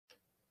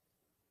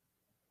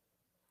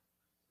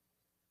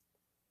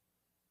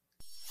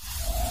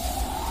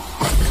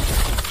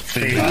The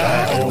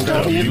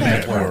IOW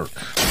Network.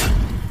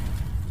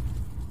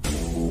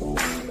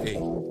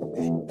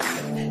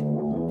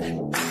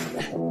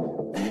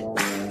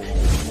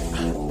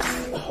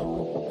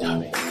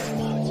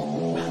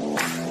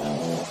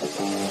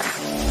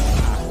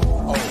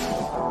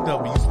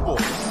 W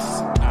Sports.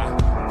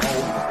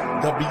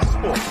 W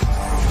Sports.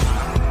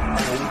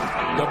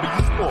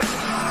 W Sports.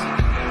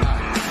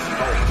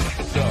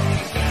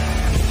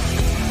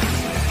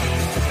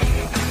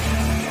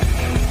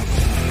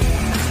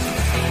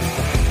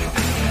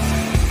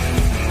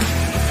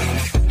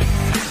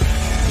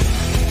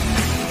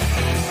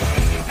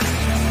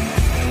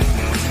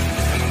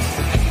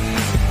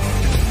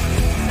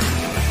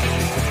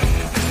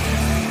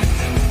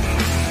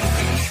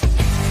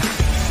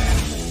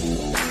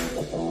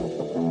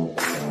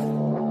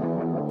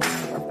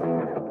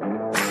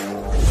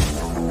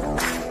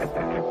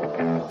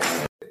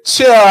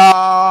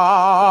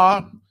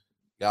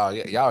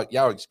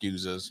 Y'all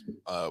excuse us.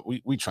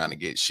 We trying to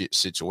get shit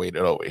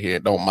situated over here.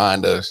 Don't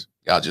mind us.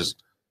 Y'all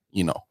just,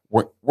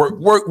 work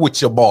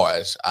with your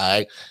boys.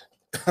 All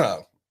right.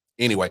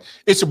 Anyway,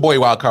 it's your boy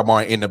Wildcard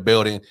Martin in the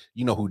building.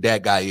 You know who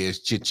that guy is.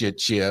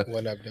 Cheer.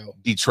 What up, though?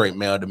 Detroit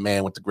Mail, the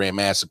man with the grand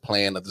master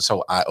plan of this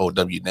whole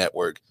IOW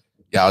network.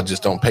 Y'all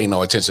just don't pay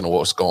no attention to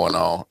what's going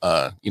on.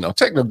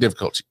 Technical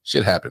difficulty.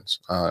 Shit happens.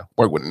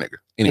 Work with a nigga.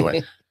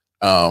 Anyway,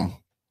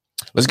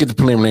 let's get the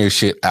preliminary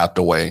shit out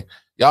the way.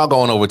 Y'all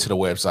going over to the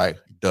website,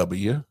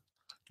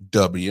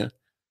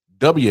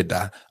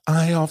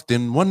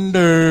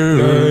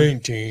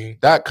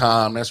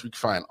 www.ioftenwonder.com. That's where you can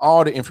find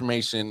all the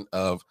information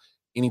of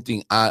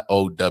anything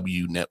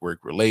IOW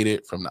network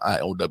related, from the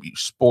IOW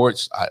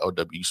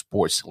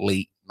Sports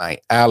Late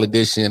Night Al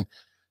Edition,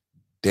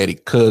 Daddy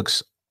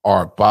Cooks,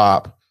 R.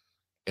 Bob,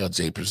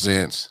 LJ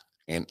Presents,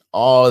 and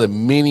all the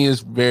many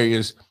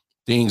various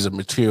things of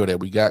material that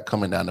we got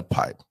coming down the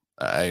pipe.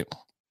 All right.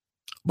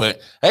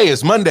 But hey,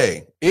 it's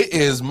Monday. It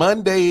is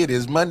Monday.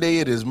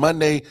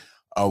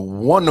 A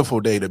wonderful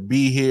day to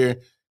be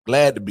here.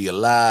 Glad to be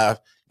alive.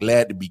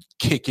 Glad to be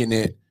kicking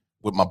it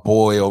with my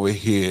boy over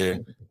here.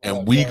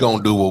 And we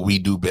gonna do what we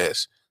do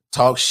best.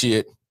 Talk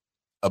shit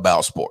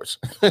about sports.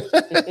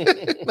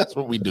 That's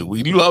what we do.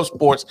 We love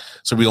sports,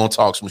 so we gonna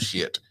talk some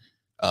shit.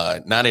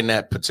 Not in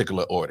that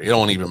particular order. It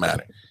don't even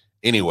matter.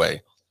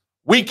 Anyway,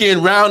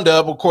 weekend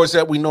roundup, of course,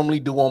 that we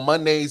normally do on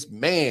Mondays.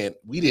 Man,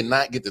 we did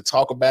not get to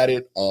talk about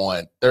it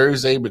on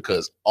Thursday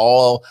because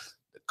all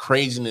the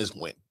craziness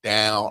went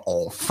down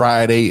on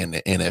Friday in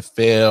the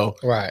NFL.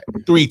 Right.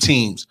 3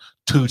 teams,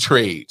 2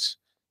 trades.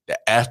 The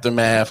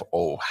aftermath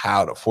of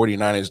how the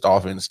 49ers,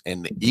 Dolphins,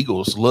 and the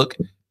Eagles look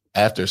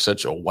after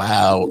such a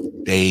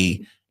wild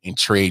day in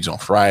trades on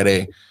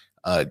Friday.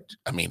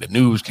 The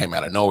news came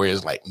out of nowhere.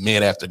 It's like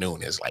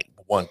mid-afternoon. It's like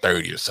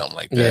 1:30 or something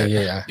like that.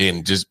 Yeah.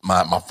 Then just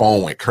my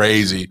phone went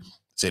crazy. It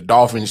said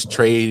Dolphins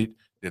trade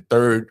the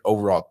 3rd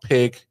overall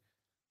pick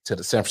to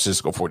the San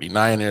Francisco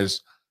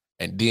 49ers.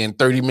 And then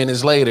 30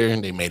 minutes later,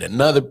 they made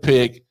another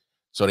pick.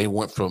 So they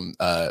went from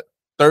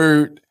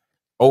 3rd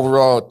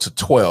overall to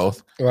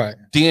 12th. Right.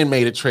 Then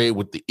made a trade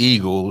with the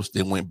Eagles.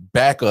 Then went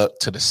back up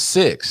to the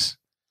 6th.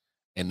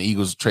 And the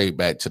Eagles trade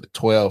back to the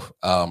 12th.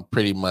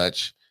 Pretty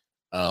much.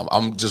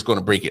 I'm just going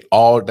to break it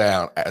all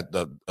down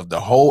of the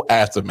whole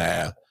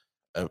aftermath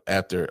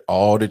after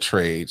all the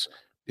trades.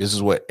 This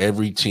is what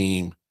every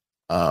team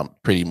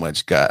pretty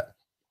much got.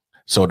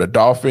 So the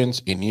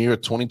Dolphins in year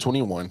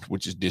 2021,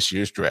 which is this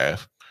year's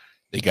draft,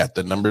 they got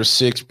the number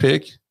 6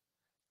 pick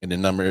and the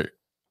number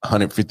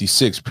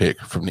 156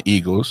 pick from the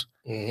Eagles.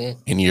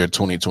 Mm-hmm. In year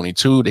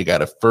 2022, they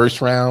got a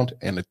 1st round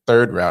and a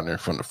 3rd rounder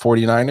from the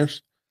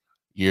 49ers.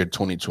 Year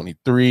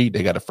 2023,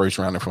 they got a 1st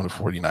rounder from the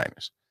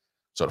 49ers.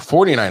 So the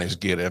 49ers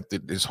get, after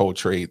this whole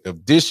trade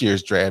of this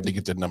year's draft, they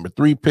get the number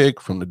 3 pick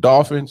from the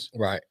Dolphins.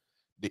 Right.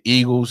 The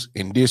Eagles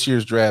in this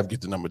year's draft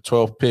get the number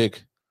 12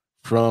 pick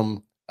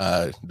from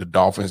the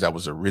Dolphins that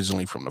was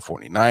originally from the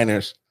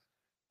 49ers.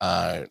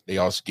 They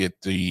also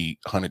get the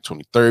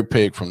 123rd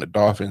pick from the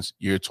Dolphins,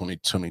 year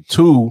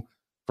 2022,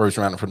 1st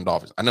rounder from the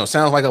Dolphins. I know it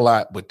sounds like a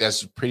lot, but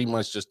that's pretty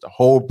much just the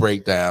whole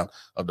breakdown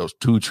of those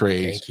 2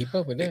 trades. Can't keep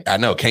up with that. I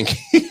know, can't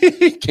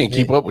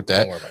keep up with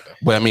that. Don't worry about that.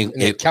 But I mean,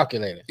 it's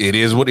calculated. It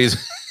is what it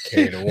is.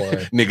 Carry the 1.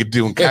 Nigga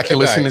doing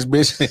calculus in this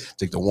bitch.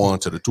 Take the 1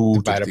 to the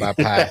 2. Divided by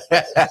pi.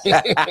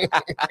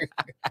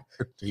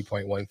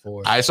 3.14.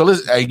 All right, so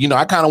let's. I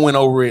kind of went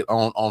over it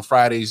on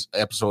Friday's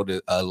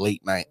episode of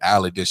Late Night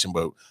Al Edition,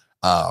 but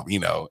I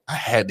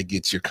had to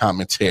get your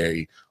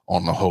commentary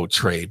on the whole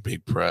trade,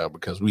 Big Pro,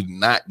 because we did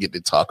not get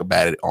to talk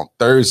about it on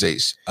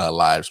Thursday's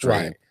live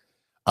stream.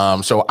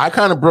 Right. So I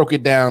kind of broke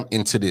it down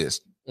into this.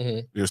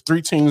 Mm-hmm. There's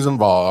 3 teams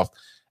involved,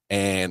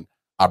 and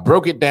I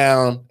broke it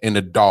down in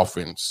the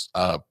Dolphins'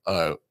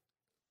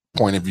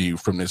 point of view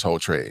from this whole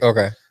trade.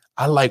 Okay.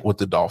 I like what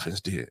the Dolphins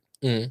did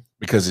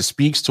because it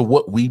speaks to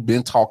what we've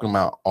been talking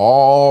about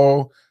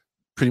all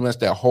pretty much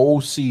that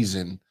whole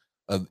season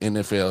of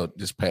NFL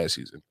this past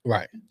season.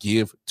 Right.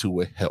 Give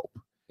Tua help.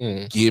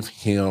 Give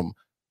him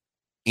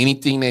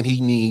anything that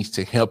he needs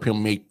to help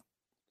him make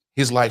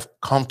his life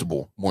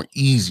comfortable, more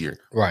easier,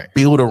 Right.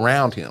 build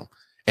around him.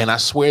 And I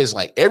swear it's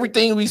like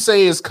everything we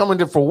say is coming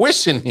to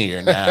fruition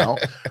here now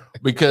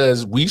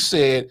because we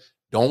said,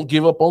 don't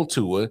give up on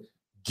Tua,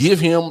 give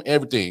him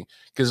everything.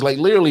 Because like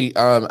literally,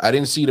 I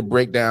didn't see the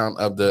breakdown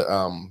of the,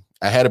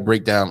 I had a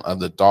breakdown of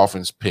the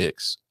Dolphins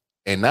picks.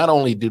 And not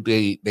only did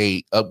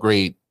they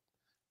upgrade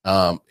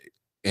and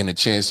a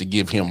chance to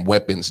give him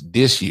weapons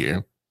this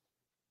year,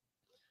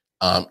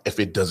 if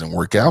it doesn't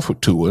work out for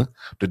Tua,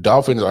 the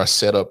Dolphins are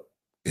set up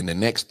in the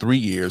next 3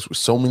 years with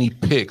so many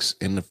picks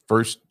in the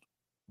first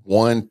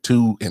 1,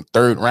 2, and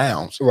 3rd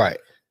rounds. Right.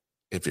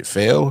 If it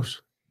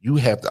fails, you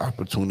have the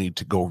opportunity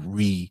to go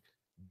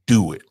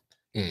redo it,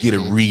 get a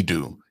Mhm.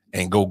 redo,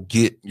 and go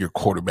get your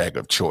quarterback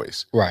of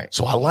choice. Right.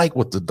 So I like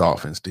what the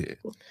Dolphins did.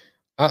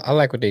 I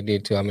like what they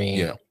did too. I mean,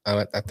 Yeah.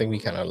 I think we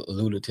kind of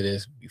alluded to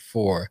this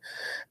before,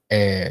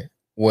 and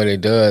what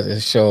it does,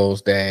 it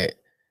shows that,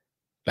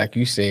 like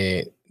you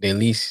said, they at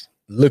least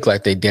look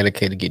like they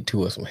dedicated to get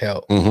Tua some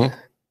help. Mm-hmm.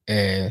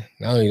 And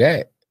not only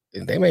that,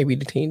 they may be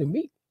the team to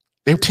beat.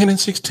 They were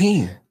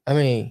 10-16. I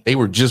mean, They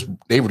were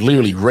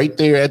literally right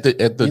there at the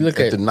You look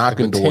at the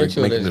knocking door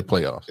potential making that- the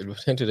playoffs. the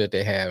potential that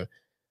they have.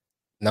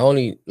 Not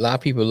only a lot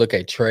of people look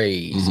at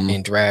trades Mhm.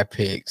 and draft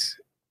picks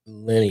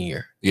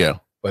linear, Yeah.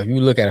 but if you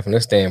look at it from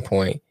this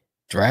standpoint,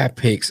 draft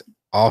picks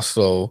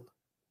also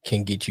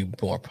can get you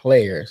more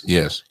players.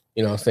 Yes.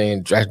 You know what I'm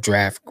saying?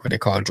 Draft what they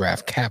call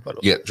draft capital.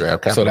 Yeah.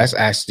 Draft capital. So that's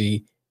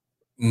actually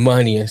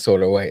money in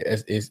sort of way.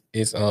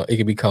 It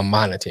can become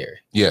monetary,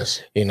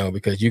 yes. you know,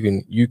 because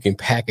you can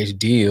package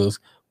deals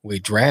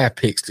with draft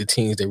picks to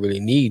teams that really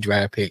need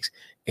draft picks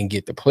and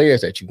get the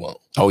players that you want.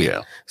 Oh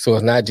yeah. So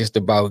it's not just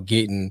about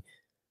getting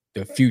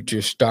the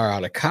future star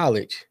out of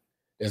college.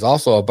 It's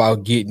also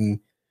about getting,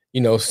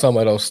 you know, some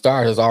of those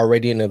stars that's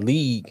already in the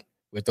league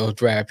with those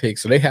draft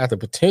picks. So they have the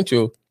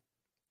potential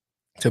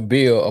to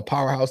build a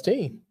powerhouse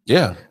team.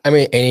 Yeah. I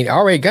mean, and he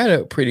already got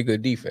a pretty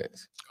good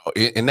defense,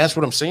 And that's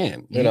what I'm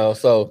saying. you know.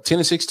 So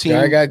 10-16. They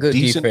already got good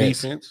decent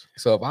defense.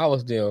 So if I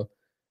was them,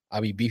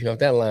 I'd be beefing up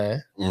that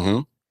line Mm-hmm.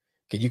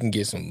 because you can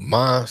get some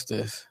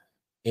monsters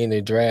in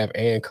the draft,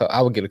 and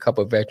I would get a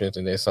couple of veterans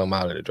and then some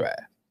out of the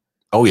draft.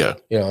 Oh yeah.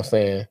 You know what I'm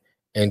saying?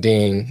 And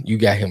then you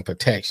got him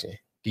protection.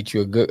 Get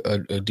you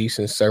a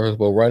decent,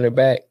 serviceable running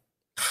back.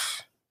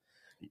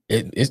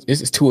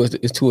 It's Tua's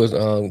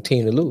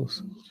team to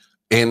lose.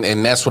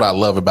 And that's what I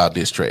love about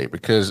this trade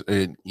because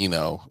you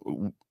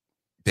know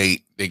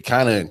they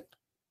kind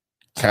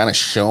of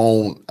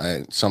shown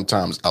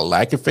sometimes a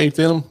lack of faith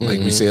in them, like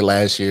we Mhm. said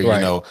last year. Right.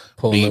 You know,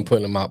 Pulling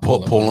them out,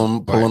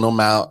 pulling Right. them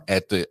out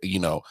at the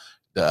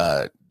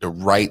the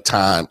right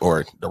time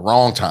or the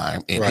wrong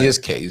time in Right. his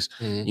case.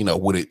 Mhm. You know,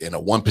 with it in a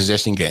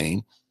 1-possession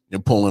game, you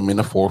pull him in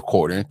the 4th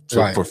quarter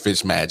Right. for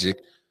Fitzmagic.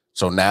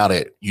 So now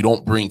that you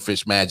don't bring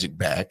Fitzmagic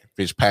back,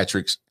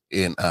 Fitzpatrick's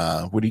in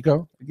where'd he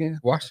go again?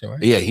 Washington,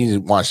 right? Yeah, he's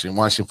in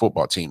Washington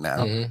football team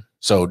now. Mhm.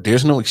 So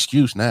there's no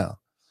excuse now.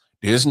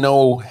 There's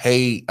no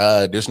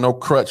there's no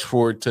crutch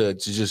for it to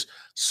just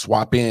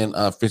swap in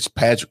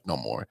Fitzpatrick no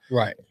more.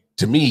 Right.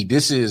 To me,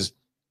 this is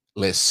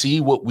let's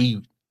see what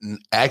we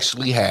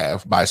actually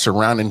have by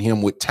surrounding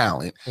him with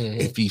talent. Mhm.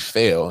 If he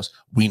fails,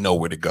 we know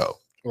where to go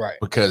Right.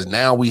 because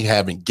now we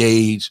have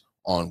engaged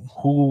on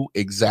who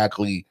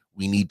exactly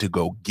we need to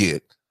go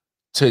get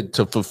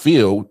to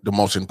fulfill the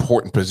most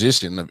important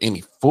position of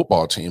any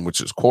football team,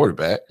 which is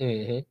quarterback.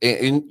 Mhm.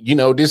 And you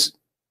know, this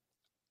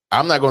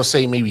I'm not going to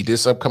say maybe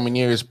this upcoming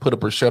year is put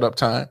up or shut up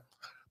time,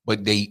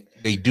 but they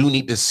do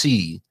need to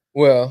see.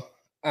 Well,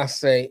 I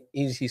say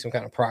he needs to see some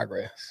kind of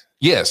progress.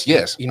 Yes.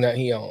 You know,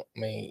 he don't. I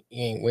mean,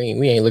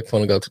 we ain't looking for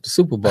him to go to the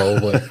Super Bowl,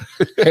 but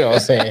you know what I'm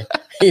saying.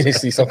 He needs to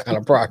see some kind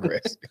of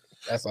progress.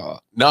 That's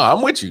all. No,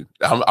 I'm with you.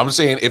 I'm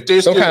saying if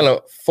there's Some still, kind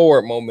of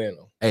forward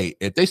momentum. hey,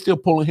 if they still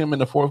pulling him in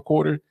the 4th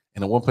quarter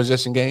in a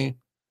 1-possession game,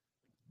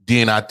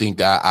 then I think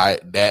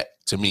that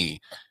to me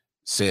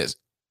says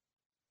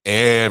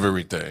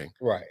everything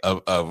Right.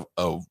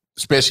 of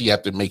especially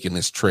after making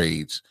his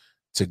trades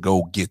to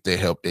go get the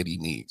help that he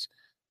needs.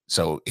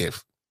 So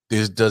if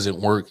this doesn't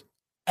work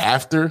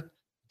after,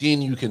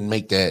 then you can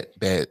make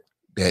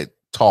that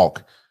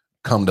talk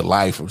come to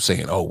life of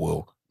saying, oh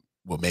well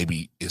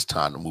maybe it's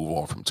time to move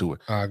on from Tua.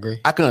 I agree.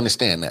 I can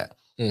understand that.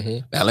 Mm-hmm.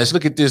 Now let's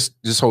look at this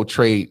whole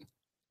trade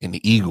in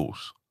the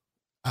Eagles'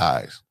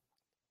 eyes.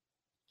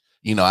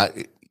 You know,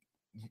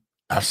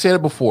 I've said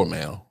it before,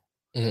 man.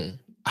 Mm-hmm.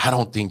 I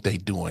don't think they're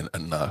doing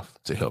enough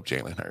to help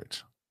Jalen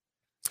Hurts.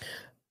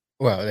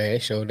 Well, they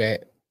showed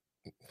that.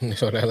 They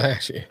showed that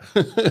last year.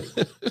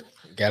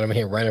 Got him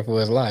here running for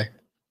his life.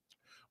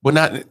 But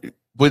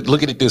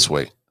look at it this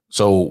way.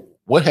 So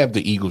what have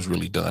the Eagles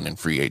really done in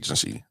free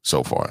agency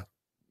so far?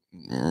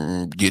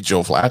 Get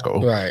Joe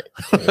Flacco. Right.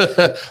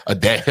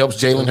 That helps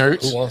Jalen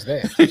Hurts. Who wants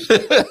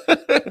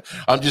that?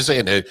 I'm just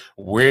saying that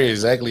where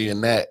exactly in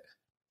that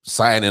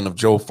signing of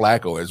Joe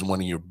Flacco as one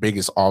of your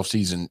biggest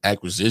offseason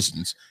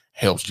acquisitions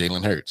helps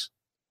Jalen Hurts.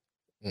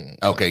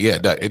 Okay, yeah,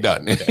 it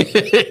doesn't.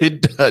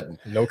 It doesn't.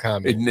 No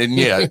comment. And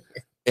yeah,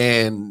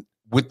 and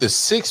with the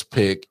 6th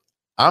pick,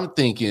 I'm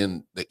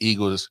thinking the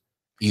Eagles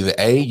Either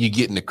A, you're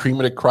getting the cream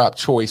of the crop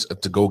choice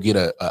to go get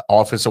a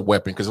offensive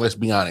weapon. Because let's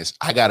be honest,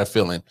 I got a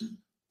feeling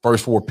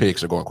first 4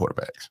 picks are going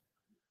quarterbacks.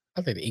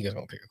 I think the Eagles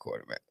gonna pick a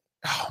quarterback.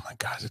 Oh my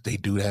gosh, if they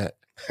do that.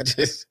 I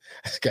just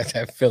got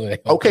that feeling.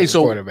 Okay,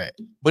 so quarterback.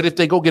 But if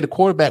they go get a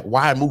quarterback,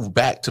 why move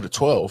back to the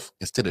 12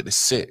 instead of the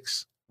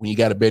 6 when you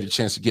got a better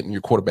chance of getting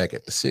your quarterback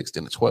at the 6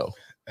 than the 12?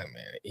 Oh,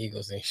 man, the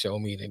Eagles didn't show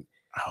me that.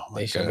 Oh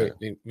my They show God.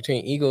 me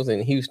between Eagles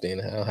and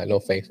Houston. I don't have no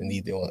faith in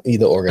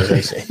either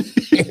organization.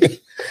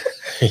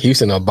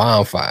 Houston a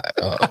bonfire,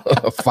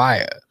 a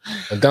fire,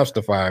 a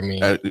dumpster fire. I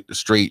mean,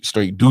 Straight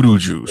doo-doo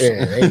juice.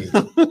 yeah,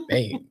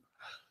 they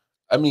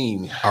I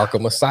mean,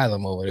 Arkham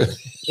Asylum over there.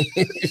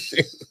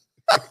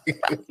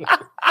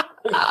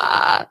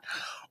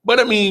 but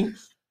I mean,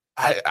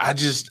 I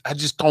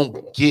just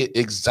don't get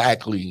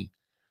exactly.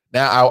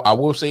 Now I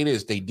will say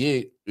this: they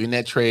did in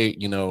that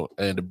trade, you know,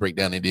 and the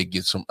breakdown, they did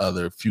get some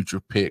other future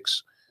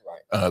picks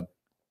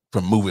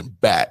from moving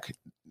back,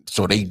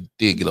 so they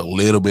did get a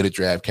little bit of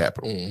draft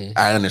capital. Mhm.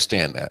 I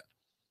understand that,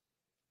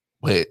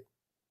 but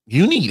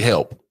you need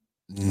help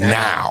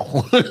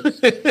now,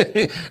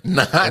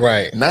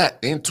 not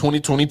in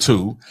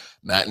 2022,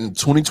 not in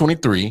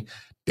 2023.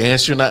 Damn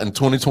sure not in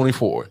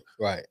 2024.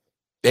 Right.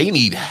 They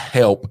need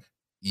help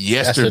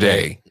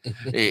yesterday.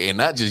 And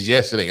not just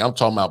yesterday. I'm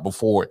talking about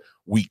before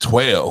week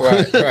 12.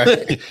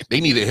 Right. They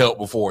needed help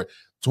before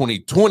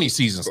 2020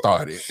 season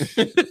started.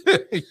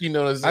 You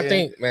know what I'm saying? I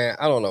think, man,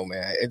 I don't know,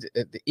 man.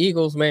 The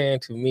Eagles, man,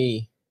 to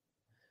me,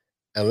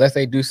 unless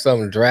they do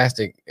something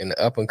drastic in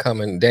the up and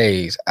coming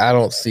days, I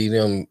don't see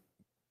them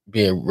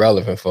being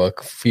relevant for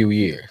a few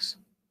years.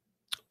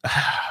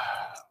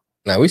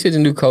 Now, we see the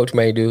new coach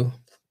may do.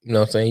 You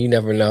know what I'm saying? You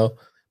never know.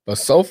 But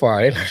so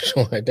far, they're not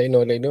showing that they know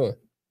what they're doing.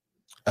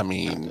 I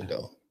mean,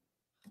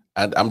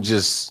 I'm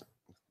just,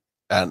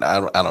 I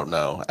don't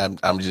know.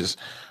 I'm just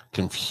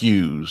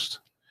confused,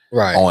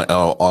 right?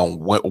 On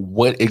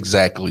what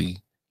exactly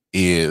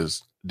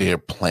is their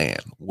plan?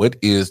 What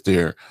is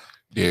their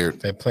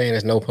plan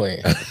is no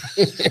plan?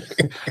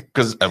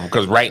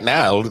 Because right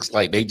now it looks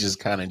like they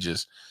just kind of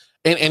just,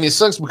 and it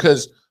sucks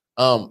because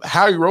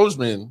Howie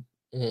Roseman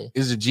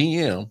is a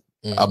GM,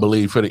 I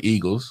believe, for the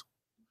Eagles.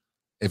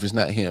 If it's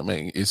not him,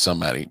 it's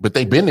somebody. But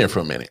they've been there for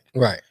a minute.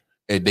 Right.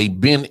 And they've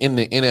been in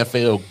the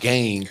NFL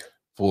game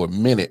for a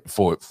minute,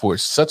 for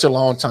such a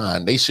long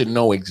time. They should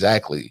know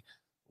exactly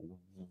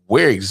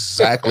where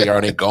exactly are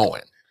they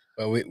going.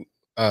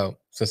 Well,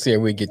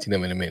 Sincere, we'll get to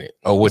them in a minute.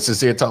 Oh, what's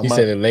Sincere talking about?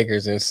 He said the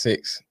Lakers in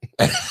 6.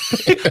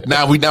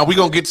 Now we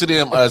gonna get to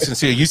them,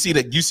 Sincere. You see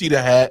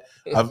the hat.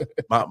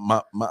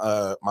 My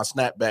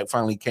snapback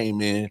finally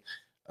came in.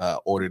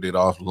 Ordered it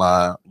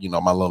offline. You know,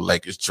 my little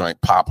Lakers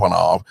joint popping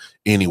off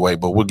anyway,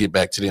 but we'll get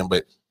back to them.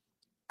 But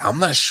I'm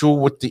not sure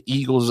what the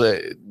Eagles,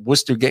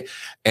 what's their game.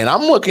 And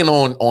I'm looking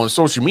on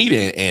social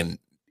media, and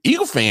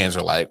Eagle fans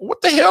are like,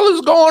 what the hell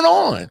is going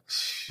on?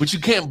 But you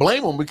can't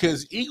blame them,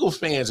 because Eagle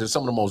fans are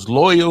some of the most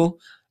loyal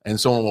and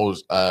some of the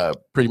most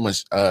pretty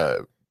much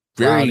very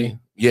rowdy.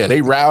 Yeah,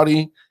 they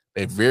rowdy.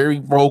 They're very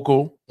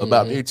vocal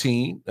about their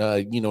team.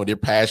 You know, their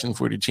passion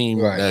for the team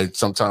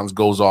sometimes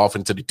goes off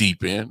into the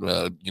deep end.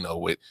 You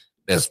know,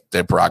 that's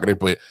their prerogative.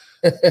 But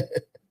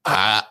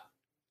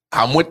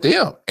I'm with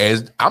them.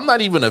 As I'm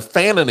not even a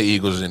fan of the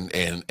Eagles,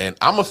 and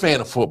I'm a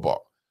fan of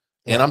football.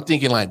 And I'm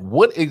thinking, like,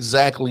 what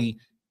exactly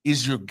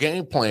is your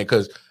game plan?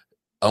 Because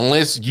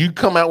unless you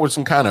come out with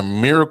some kind of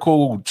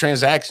miracle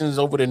transactions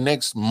over the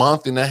next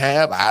month and a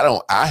half,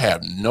 I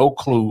have no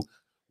clue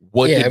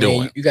what you're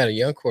doing. You got a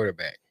young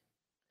quarterback.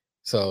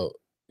 So,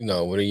 you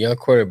know, with a young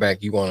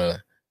quarterback, you want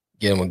to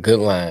get him a good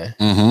line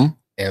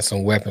and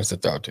some weapons to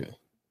throw to.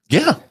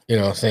 Yeah. You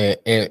know what I'm saying?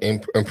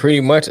 And pretty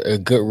much a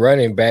good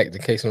running back to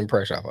take some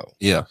pressure off of him.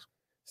 Yeah.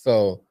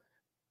 So,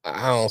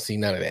 I don't see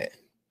none of that.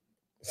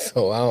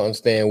 So, I don't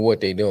understand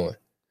what they're doing.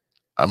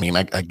 I mean,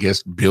 I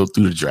guess build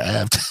through the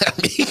draft. I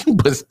mean,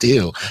 but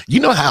still, you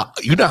know how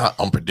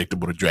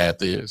unpredictable the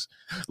draft is.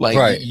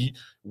 Like,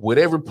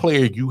 whatever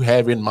player you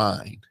have in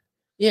mind.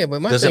 Yeah,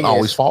 but my doesn't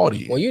always fall to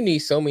you. Well, you need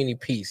so many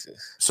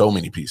pieces.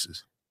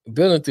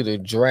 Building through the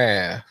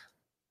draft.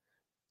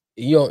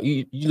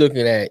 You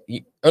looking at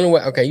you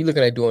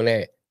looking at doing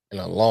that in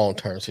a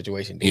long-term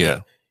situation.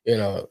 Yeah. You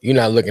know, you're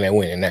not looking at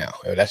winning now.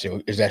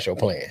 If that's your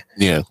plan.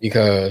 Yeah.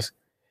 Because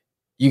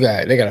they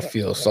gotta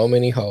fill so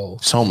many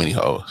holes.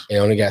 They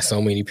only got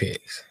so many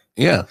picks.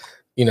 Yeah.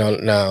 You know,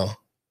 now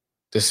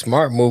the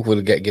smart move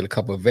would get a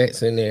couple of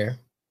vets in there.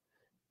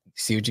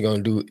 See what you're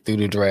gonna do through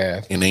the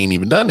draft, and they ain't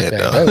even done that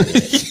though.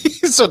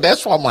 So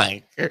that's why I'm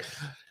like,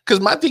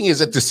 because my thing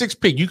is at the 6th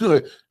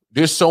pick,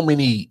 there's so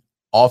many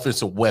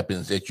offensive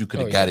weapons that you could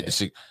have got at the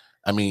 6th.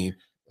 I mean,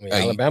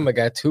 Alabama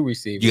got 2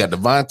 receivers. You got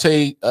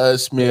Devontae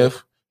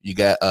Smith, you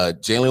got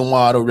Jalen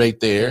Waddle right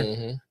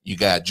there, you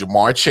got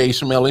Jamar Chase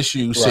from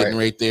LSU sitting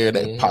right there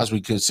that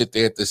possibly could sit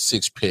there at the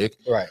 6th pick.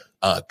 Right.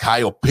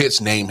 Kyle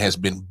Pitts' name has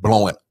been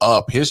blowing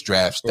up. His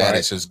draft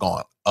status has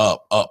gone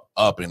up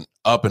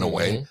and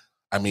away.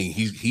 I mean,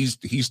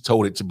 he's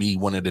told it to be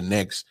one of the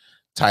next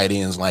tight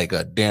ends, like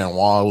Darren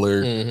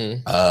Waller,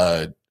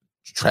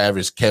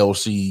 Travis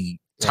Kelce,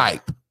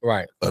 type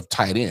right of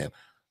tight end.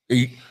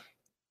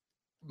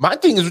 My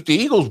thing is with the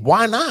Eagles,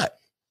 why not?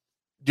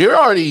 They're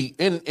already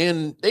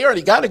they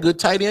already got a good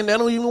tight end. They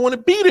don't even want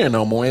to be there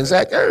no more. And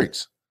Zach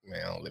Ertz. Man,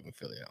 I don't live in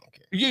Philly. I don't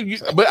care.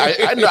 But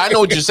I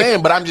know what you're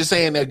saying, but I'm just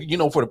saying that,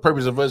 for the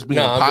purpose of us being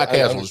a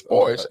podcast on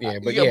sports. I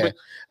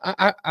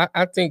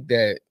think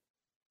that,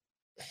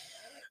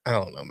 I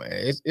don't know,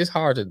 man. It's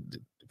hard to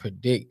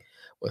predict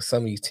what some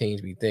of these teams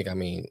be think. I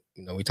mean,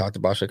 we talked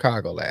about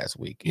Chicago last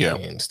week,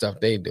 and stuff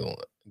they've done,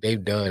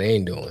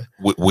 ain't doing.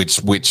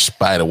 Which,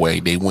 by the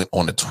way, they went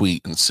on a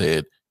tweet and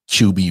said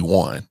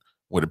QB1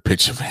 with a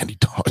picture of Andy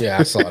Dalton. Yeah,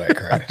 I saw that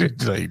crap.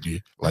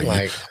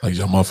 like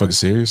y'all motherfuckers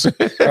serious?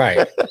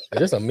 Right. Is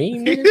this a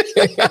meme?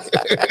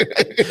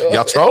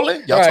 Y'all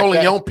trolling? Y'all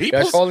trolling your own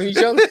people? Y'all trolling each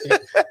other?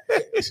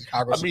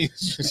 Chicago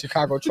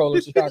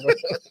trolling Chicago.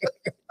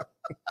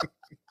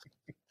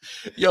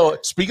 Yo,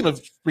 speaking of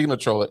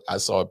trolling, I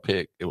saw a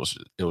pic. It was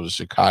a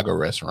Chicago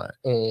restaurant.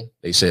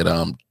 They said,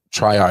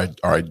 try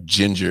our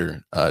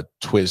ginger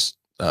twist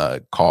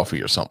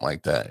coffee or something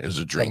like that. It was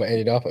a drink.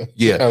 Andy Dalton.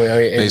 Yeah,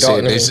 they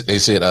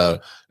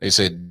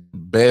said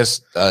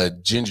best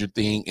ginger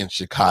thing in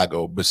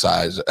Chicago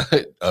besides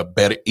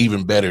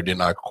even better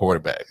than our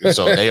quarterback.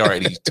 So they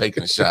already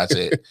taking shots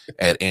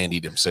at Andy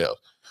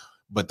themselves.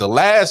 But the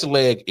last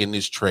leg in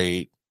this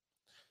trade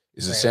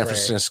is the San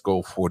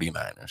Francisco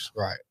 49ers.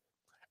 Right.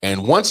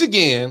 And once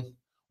again,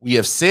 we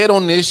have said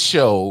on this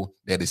show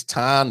that it's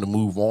time to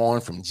move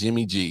on from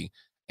Jimmy G.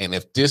 And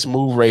if this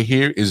move right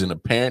here isn't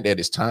apparent that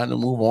it's time to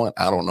move on,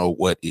 I don't know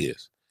what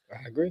is.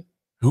 I agree.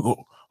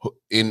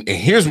 And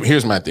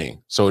here's my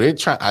thing. So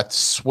I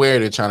swear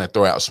they're trying to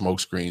throw out smoke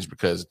screens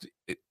because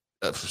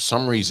for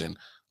some reason,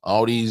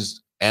 all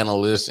these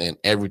analysts and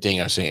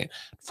everything are saying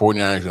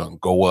 49ers are going to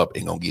go up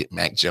and going to get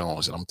Mac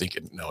Jones. And I'm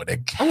thinking, no,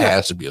 that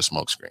has to be a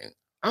smoke screen.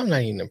 I'm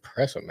not even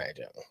impressed with Mac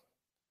Jones.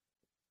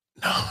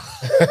 No.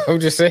 I'm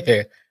just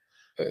saying.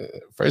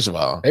 First of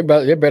all, they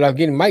better off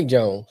getting Mike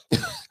Jones.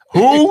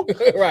 Who?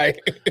 Right.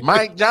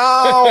 Mike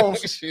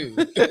Jones.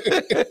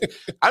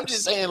 I'm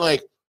just saying,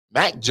 like,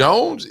 Mac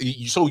Jones.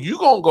 So you're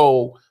going to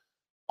go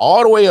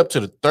all the way up to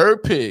the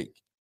third pick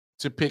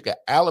to pick an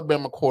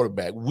Alabama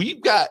quarterback.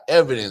 We've got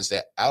evidence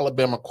that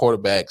Alabama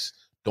quarterbacks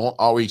don't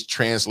always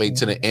translate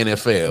to the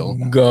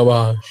NFL.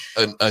 Gosh.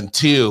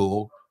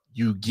 Until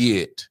you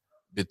get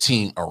the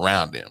team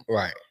around them.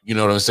 Right. You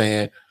know what I'm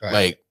saying? Right.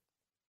 Like,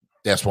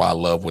 that's why I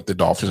love what the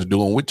Dolphins are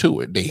doing with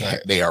Tua.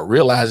 They are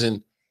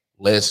realizing,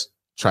 let's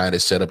try to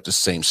set up the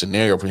same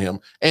scenario for him.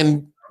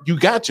 And you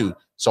got to.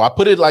 So I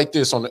put it like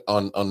this on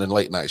the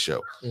late night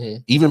show.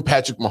 Mm-hmm. Even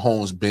Patrick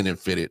Mahomes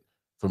benefited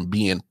from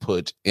being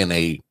put in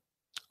a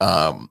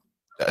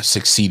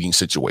succeeding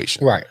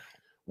situation. Right.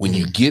 When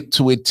you get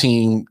to a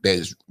team that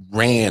is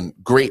ran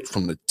great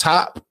from the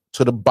top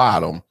to the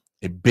bottom,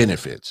 it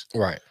benefits.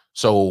 Right.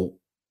 So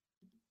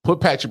put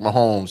Patrick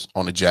Mahomes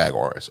on the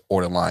Jaguars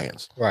or the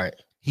Lions. Right.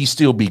 He'd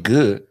still be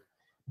good,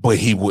 but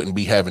he wouldn't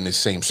be having the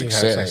same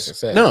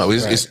success. No,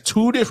 it's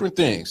two different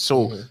things.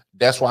 So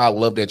that's why I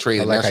love that trade.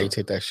 I like how you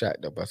take that shot,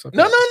 though. But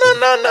no.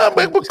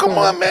 But come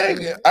on,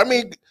 man. I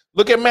mean,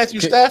 look at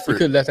Matthew Stafford. You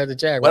could have left at the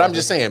Jaguars. But I'm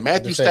just saying,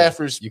 Matthew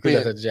Stafford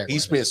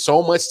spent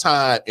so much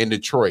time in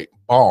Detroit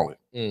balling.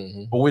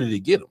 Mm-hmm. But where did he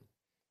get him?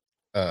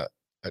 A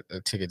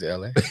ticket to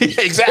LA.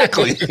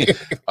 Exactly.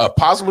 A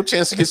possible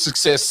chance to get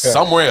success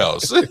somewhere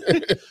else.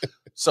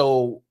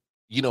 So,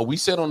 we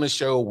said on the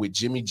show with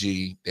Jimmy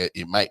G that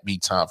it might be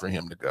time for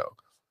him to go.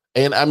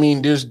 And I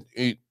mean,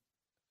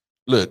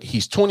 look,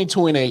 he's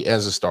 22-8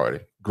 as a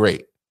starter.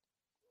 Great.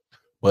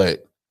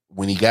 But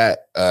when he got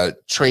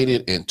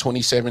traded in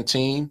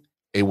 2017,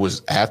 it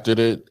was after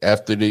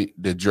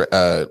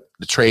the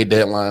trade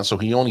deadline. So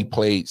he only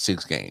played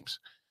 6 games,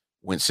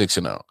 went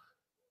 6-0.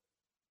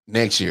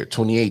 Next year,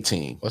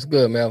 2018. What's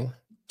good, Mel?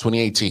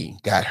 2018,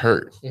 got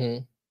hurt,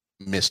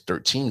 missed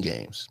 13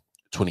 games.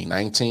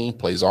 2019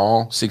 plays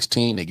all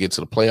 16. They get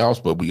to the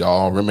playoffs, but we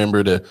all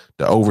remember the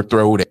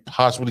overthrow that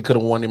possibly could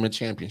have won him a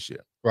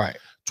championship. Right.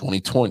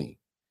 2020,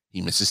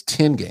 he misses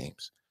 10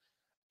 games.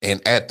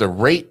 And at the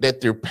rate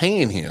that they're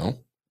paying him,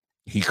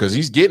 because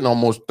he's getting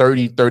almost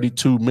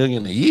 32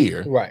 million a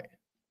year. Right.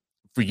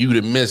 For you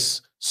to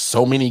miss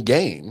so many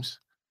games.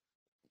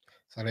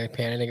 So they're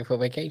paying a nigga for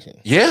vacation.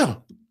 Yeah.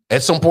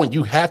 At some point,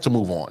 you have to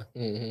move on.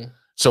 Mm-hmm.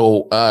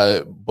 So,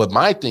 but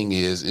my thing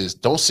is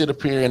don't sit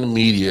up here in the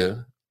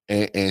media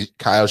and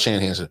Kyle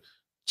Shanahan said,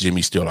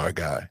 Jimmy's still our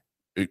guy.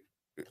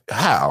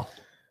 How?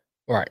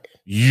 Right.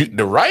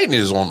 The writing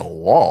is on the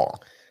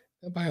wall.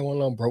 Nobody want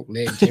no broke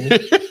leg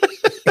Jimmy.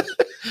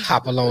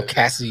 Hop along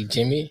Cassidy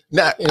Jimmy.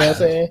 Now, you know what I'm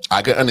saying?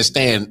 I can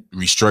understand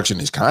restructuring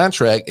his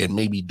contract and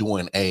maybe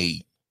doing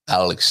a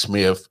Alex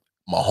Smith,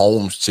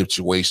 Mahomes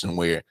situation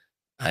where,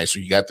 all right, so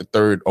you got the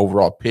 3rd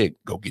overall pick,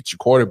 go get your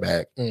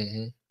quarterback,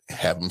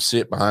 have him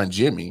sit behind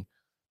Jimmy.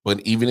 But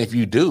even if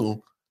you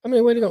do, I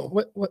mean,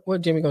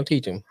 what Jimmy gonna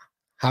teach him?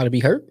 How to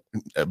be hurt?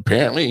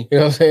 Apparently, you know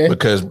what I'm saying?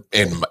 Because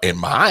in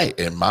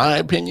my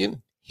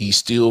opinion, he's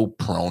still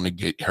prone to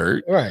get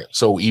hurt. Right.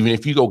 So even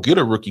if you go get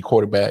a rookie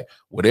quarterback,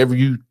 whatever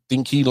you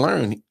think he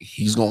learned,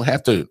 he's gonna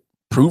have to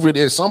prove it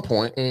at some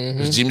point. Mhm.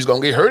 Because Jimmy's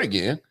gonna get hurt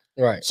again.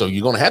 Right. So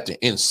you're gonna have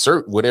to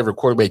insert whatever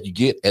quarterback you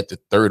get at the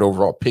 3rd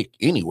overall pick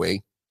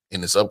anyway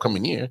in this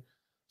upcoming year.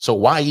 So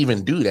why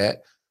even do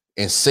that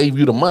and save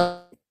you the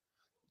money?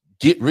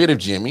 Get rid of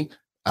Jimmy.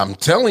 I'm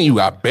telling you,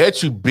 I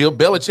bet you Bill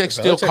Belichick's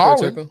still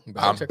calling.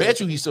 I bet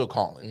you he's still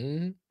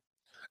calling.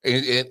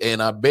 Mhm.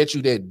 And I bet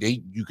you that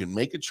you can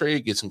make a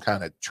trade, get some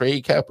kind of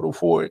trade capital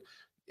for it,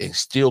 and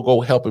still go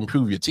help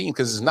improve your team.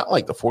 Because it's not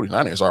like the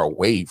 49ers are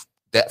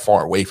that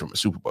far away from a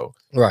Super Bowl.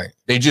 Right.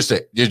 They're just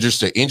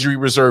an injury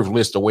reserve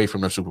list away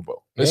from the Super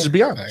Bowl. Let's just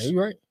be honest.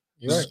 You're right.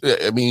 You're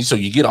right. I mean, so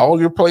you get all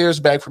your players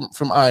back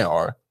from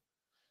IR,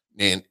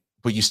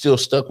 but you're still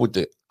stuck with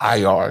the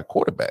IR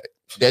quarterback.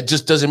 That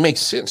just doesn't make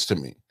sense to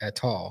me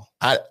at all.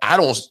 I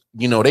don't,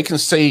 they can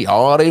say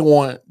all they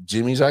want.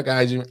 Jimmy's our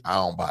guy. Jimmy, I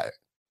don't buy it.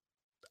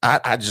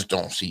 I just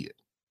don't see it.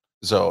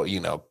 So,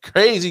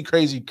 crazy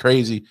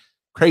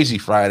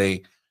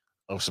Friday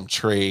of some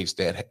trades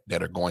that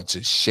are going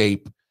to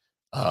shape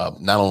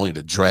not only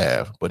the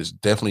draft, but it's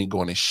definitely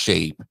going to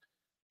shape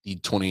the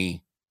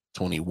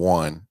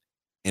 2021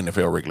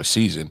 NFL regular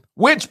season,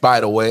 which,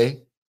 by the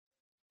way,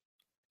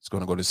 is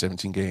going to go to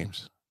 17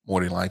 games,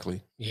 more than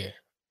likely. Yeah.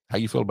 How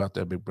you feel about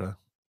that, big bro?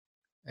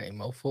 Hey,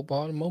 more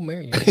football and more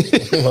marriage.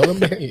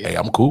 Hey,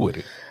 I'm cool with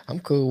it. I'm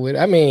cool with it.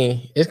 I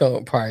mean, it's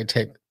going to probably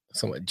take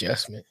some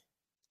adjustment.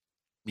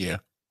 Yeah.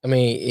 I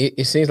mean,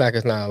 it seems like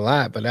it's not a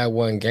lot, but that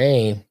one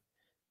game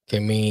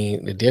can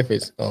mean the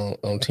difference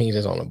on teams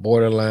that's on the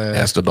borderline.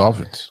 That's the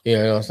Dolphins. You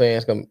know what I'm saying?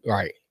 It's gonna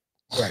right.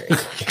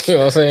 You know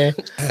what I'm saying?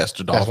 That's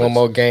the Dolphins. That's one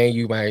more game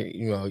you might,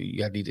 you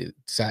got to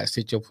decide to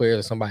sit your players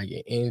or somebody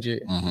get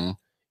injured.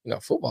 Mm-hmm.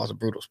 Football's a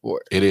brutal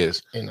sport. It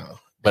is.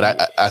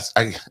 But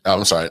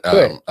I'm sorry.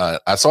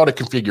 I saw the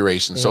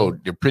configuration. Mm-hmm. So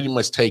they're pretty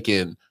much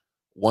taking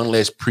one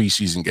less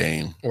preseason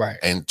game, right,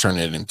 and turning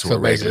it into a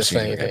regular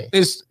season game. Thing.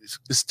 It's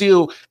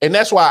still, and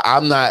that's why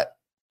I'm not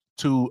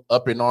too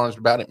up in arms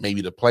about it.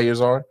 Maybe the players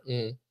are,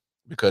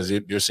 because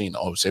you're seeing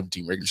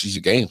 17 regular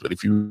season games. But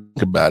if you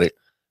think about it,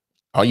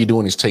 all you're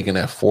doing is taking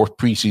that 4th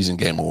preseason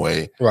game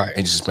away, right,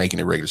 and just making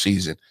it regular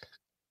season.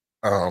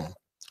 The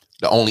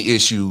only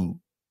issue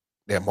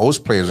that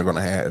most players are going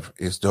to have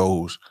is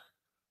those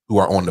who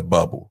are on the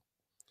bubble.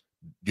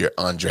 You're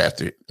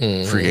undrafted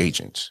free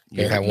agents.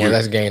 You have one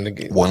less game to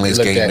get. One less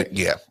game.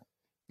 Yeah.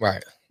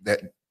 Right.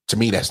 That to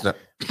me, that's not.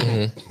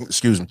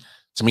 Excuse me.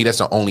 To me, that's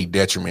the only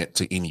detriment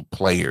to any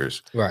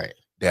players. Right.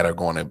 That are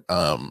going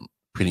to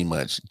pretty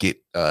much get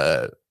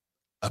a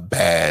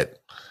bad.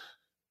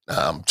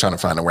 Trying to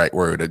find the right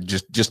word.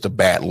 Just a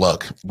bad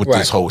luck with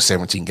this whole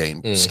 17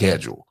 game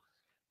schedule.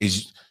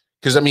 Is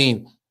because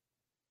when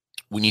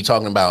you're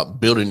talking about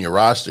building your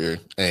roster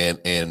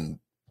and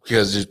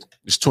because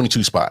there's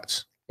 22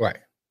 spots. Right.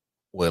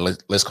 Well,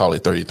 let's call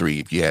it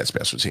 33 if you add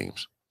special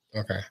teams.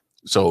 Okay.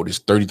 So there's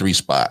 33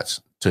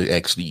 spots to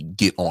actually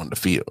get on the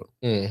field.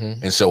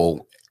 Mm-hmm. And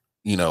so,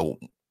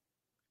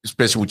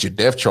 especially with your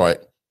depth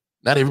chart,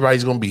 not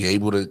everybody's going to be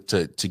able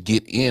to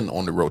get in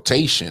on the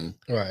rotation.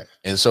 Right.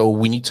 And so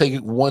when you take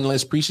one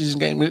less preseason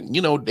game,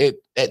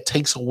 that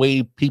takes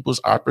away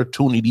people's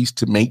opportunities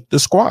to make the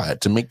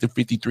squad, to make the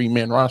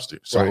 53-man roster.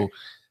 So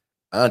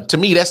to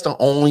me, that's the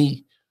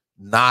only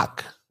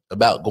knock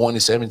about going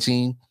to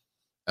 17.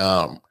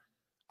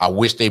 I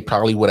wish they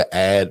probably would have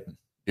added.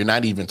 They're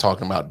not even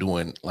talking about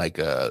doing like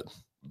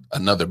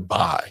another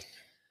bye.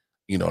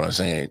 You know what I'm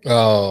saying?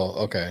 Oh,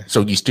 okay.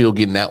 So you're still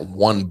getting that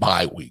one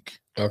bye week.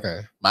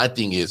 Okay. My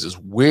thing is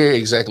where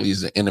exactly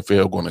is the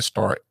NFL going to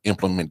start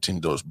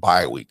implementing those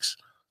bye weeks?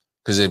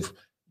 Because if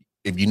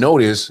you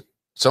notice,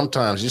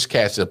 sometimes just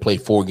cats that play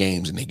 4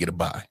 games and they get a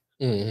bye.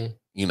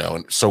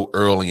 Mm-hmm. So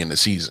early in the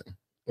season,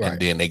 and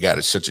then they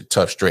got such a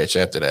tough stretch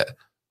after that.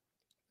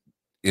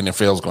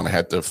 NFL is going to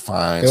have to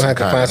find. They'll have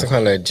to find some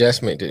kind of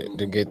adjustment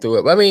to get through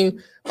it. But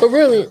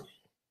really,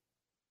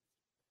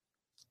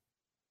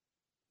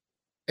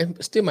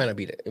 it still might not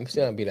be that. It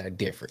still not be that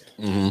different.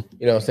 Mm-hmm.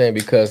 You know what I'm saying?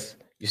 Because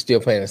you're still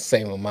playing the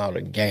same amount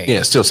of games.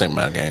 Yeah, still same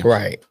amount of games.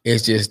 Right.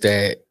 It's just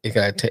that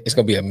it's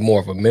gonna be more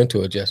of a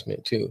mental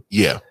adjustment too.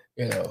 Yeah.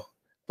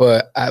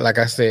 But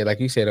like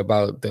you said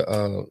about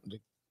the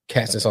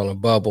cats that's on the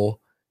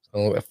bubble, it's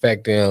gonna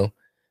affect them,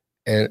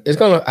 and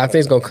I think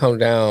it's gonna come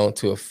down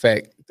to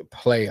affect the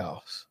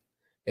playoffs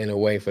in a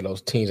way for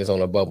those teams that's on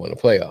the bubble in the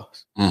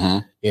playoffs. Mm-hmm.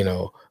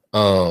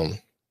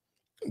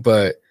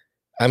 But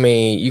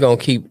you're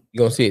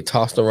gonna see it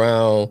tossed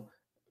around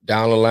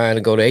down the line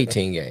to go to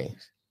 18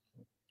 games.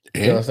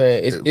 You know what I'm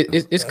saying?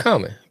 It's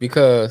coming,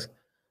 because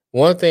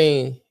one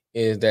thing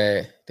is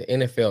that the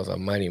NFL is a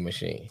money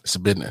machine. It's a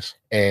business,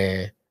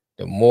 and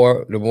the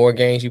more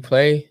games you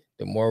play,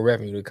 the more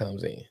revenue that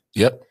comes in.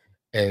 Yep.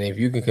 And if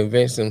you can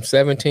convince them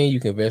 17, you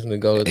convince them to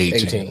go to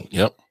 18.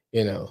 Yep.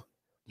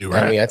 You're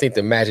right. I think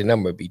the magic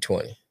number would be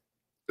 20.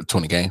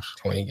 20 games.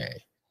 20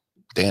 games.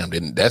 Damn,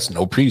 then that's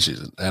no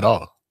preseason at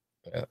all.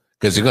 Yeah.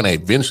 Because they're going to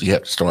eventually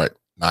have to start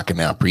knocking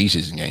down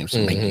preseason games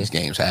to make these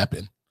games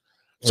happen.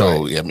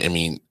 So,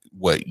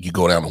 what, you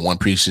go down to one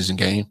preseason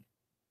game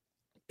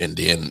and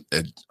then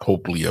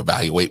hopefully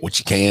evaluate what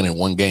you can in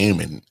one game,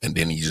 and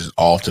then you just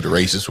off to the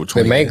races for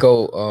 20 They may minutes.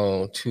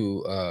 go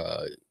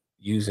to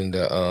using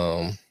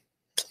the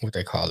what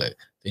they call it,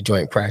 the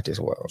joint practice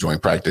world.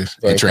 Joint practice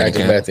Joint and training practice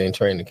camp. method in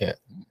training camp.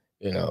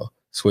 You know,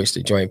 switch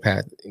to joint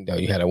practice. You know,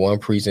 you had a one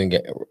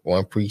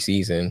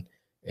preseason,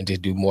 and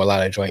just do a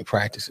lot of joint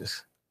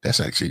practices. That's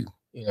actually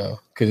You know,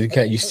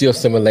 because you're still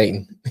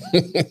simulating.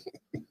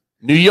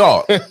 New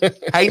York.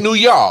 Hey, New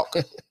York.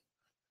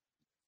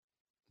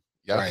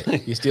 Yeah.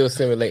 Right, you're still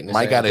simulating. The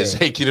Mike got an same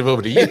thing. executive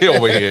over the year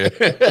over here.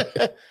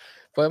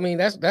 But I mean,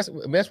 that's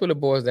what it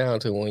boils down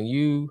to. When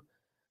you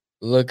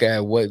look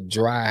at what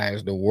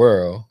drives the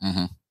world,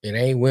 Mhm. it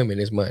ain't women,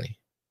 it's money.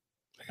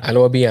 I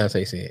know what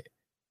Beyonce said,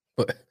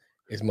 but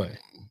it's money.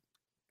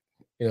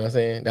 You know what I'm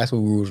saying? That's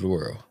who rules the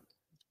world.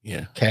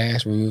 Yeah.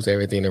 Cash rules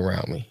everything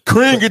around me.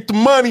 Cream, get the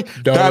money.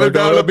 Dollar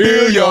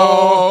bill,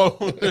 y'all.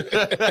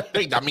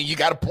 I mean, you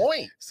got a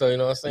point. So you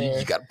know what I'm You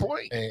saying? got a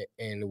point.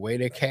 And the way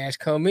the cash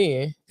come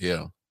in,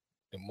 Yeah.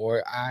 the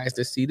more eyes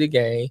that see the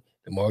game,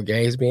 the more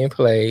games being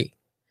played.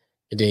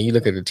 And then you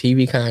look at the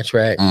TV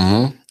contract.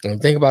 Mm-hmm.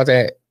 And think about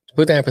that.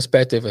 Put that in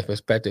perspective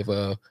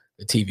of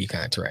the TV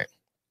contract.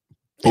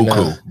 You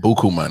know,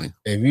 Buku money.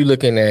 if you're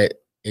looking at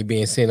it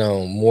being sent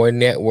on more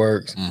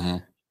networks, Mm-hmm.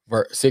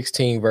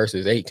 16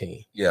 versus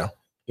 18. Yeah.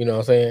 You know what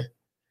I'm saying?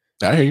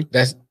 I hear you.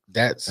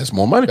 That's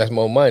more money. That's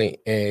more money.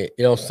 And it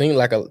don't seem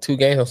like 2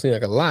 games don't seem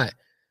like a lot,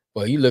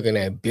 but you're looking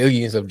at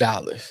billions of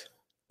dollars.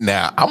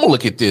 Now, I'm gonna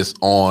look at this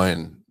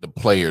on the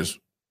player's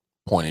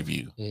point of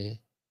view. Mhm.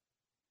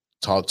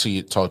 Talk to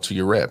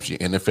your reps, your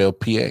NFL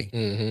PA.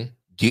 Mm-hmm.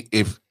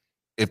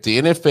 If the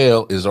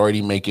NFL is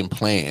already making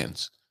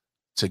plans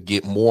to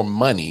get more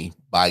money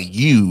by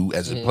you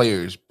as a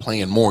players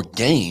playing more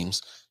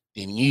games,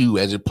 then you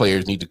as a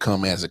players need to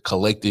come as a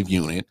collective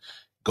unit,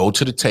 go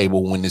to the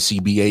table when the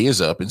CBA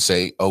is up and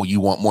say, "Oh, you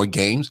want more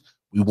games?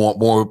 We want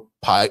more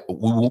pie.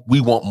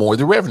 We want more of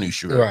the revenue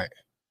share." Right.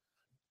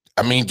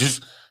 I mean,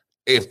 just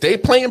if they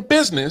playing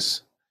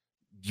business,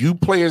 you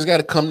players got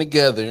to come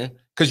together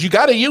because you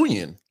got a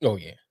union. Oh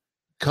yeah.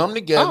 Come I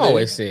together.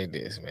 always said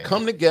this, man.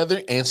 Come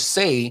together and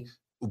say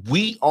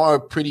we are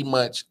pretty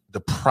much the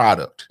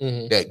product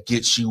Mhm. that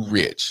gets you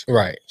rich.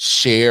 Right.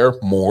 Share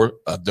more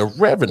of the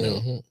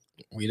revenue. Mhm.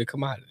 We the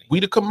commodity. We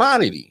the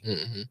commodity.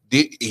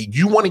 Mhm.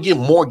 You want to get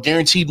more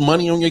guaranteed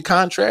money on your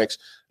contracts?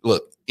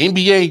 Look,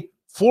 NBA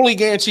fully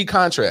guaranteed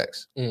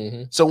contracts.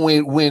 Mhm. So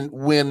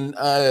when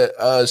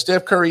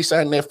Steph Curry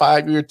signed that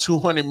 5-year,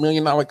 $200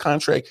 million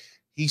contract,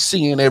 he's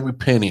seeing every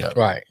penny of it.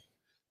 Right.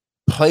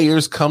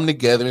 Players come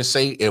together and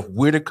say, if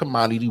we're the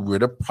commodity, we're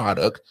the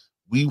product.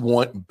 We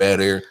want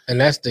better And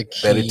that's the key.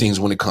 better things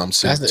when it comes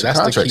to, That's the key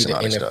contracts the and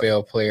all that stuff.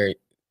 NFL player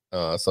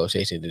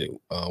association to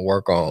do,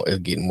 work on is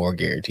getting more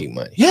guaranteed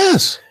money.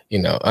 Yes. You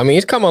know, I mean,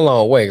 it's come a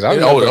long way. 'Cause I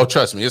remember,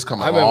 Trust me, it's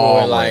coming. I remember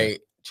when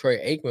like Troy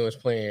Aikman was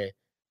playing,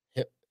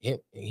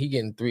 he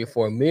getting 3 or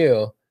 4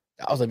 mil.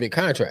 That was a big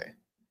contract.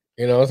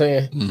 You know what I'm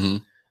saying? Mm-hmm.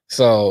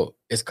 So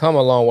it's come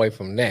a long way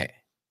from that.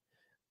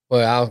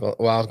 But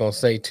what I was gonna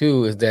say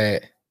too is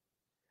that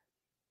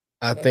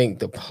I think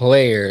the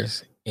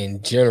players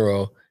in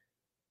general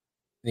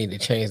need to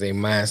change their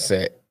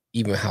mindset,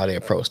 even how they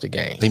approach the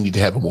game. They need to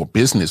have a more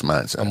business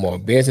mindset. A more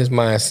business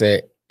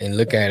mindset and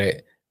look at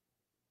it.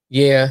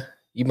 Yeah,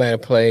 you might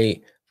have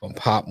played from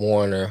Pop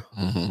Warner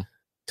Mm-hmm.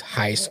 to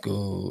high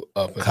school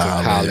up into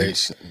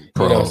college,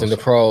 pros. you know, in the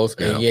pros,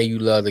 Yeah. and yeah, you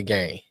love the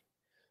game,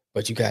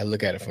 but you gotta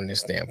look at it from this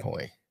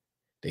standpoint.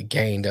 The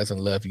game doesn't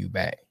love you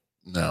back,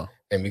 No.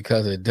 and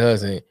because it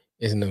doesn't,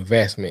 it's an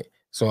investment.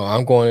 So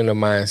I'm going in the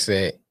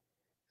mindset: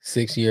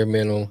 6-year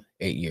minimum,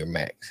 8-year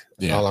max.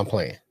 That's Yeah. all I'm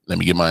playing. Let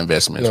me get my You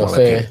investments. know what I'm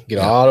saying? Get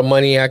all the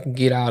money I can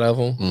get out of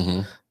them.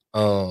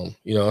 Mm-hmm.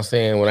 You know what I'm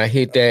saying? When I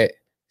hit that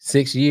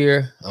 6th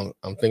year,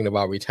 I'm thinking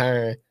about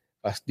retiring. If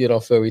I still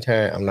don't feel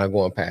retired, I'm not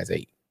going past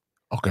 8.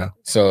 Okay.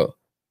 So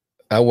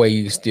that way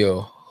you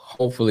still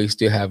hopefully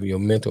still have your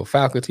mental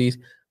faculties,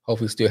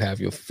 hopefully still have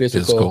your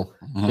physical.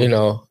 Mm-hmm. You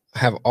know,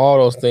 have all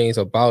those things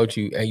about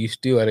you, and you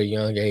still at a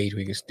young age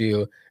we can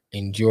still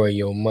enjoy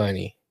your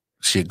money.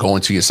 Shit,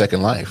 going to your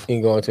second life. You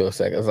can go into a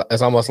second.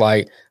 It's almost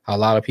like how a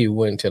lot of people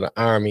went into the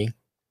Army,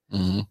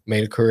 Mm-hmm.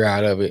 made a career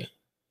out of it,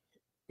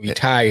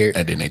 retired,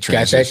 And then they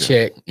got that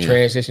check, Yeah.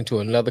 transition to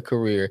another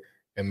career,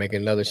 and make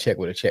another check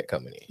with a check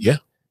coming in. Yeah.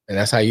 And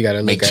that's how you got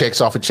to Make look at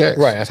checks off of checks.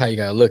 it. Right. That's how you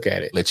got to look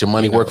at it. Let your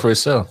money You know, work for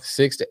itself.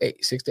 6 to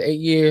 8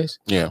 years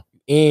Yeah.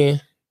 in,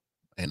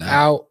 And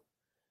out,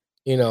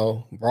 you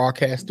know,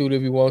 broadcast studio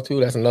if you want to.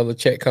 That's another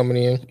check coming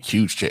in.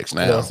 huge checks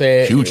now. You know what I'm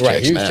saying? Huge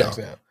Right, checks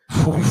now.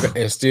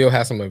 And still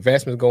have some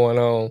investments going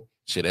on.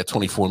 Shit, that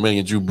 24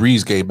 million Drew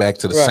Brees gave back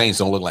to the Right. Saints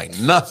don't look like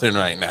nothing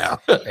right now.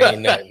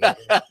 Ain't nothing.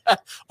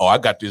 Oh, I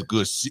got this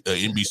good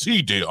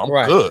NBC deal. I'm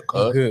Right. good. I'm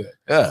Cuz. good.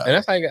 Yeah. And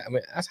that's how you got, I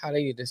mean, that's how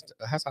they just,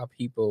 that's how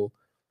people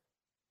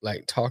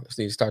like talk,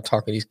 they start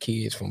talking to these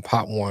kids from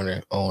Pop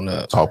Warner on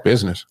up. Talk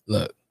business.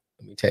 Look,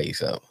 let me tell you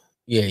something.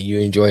 Yeah, you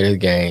enjoy this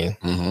game.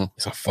 Mm-hmm.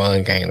 It's a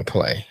fun game to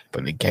play,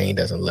 but the game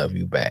doesn't love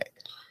you back.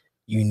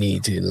 you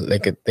need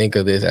to think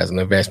of this as an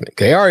investment.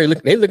 They already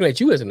they looking at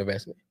you as an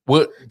investment.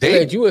 Well, they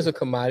look at you as a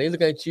commodity. They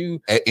look at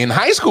you in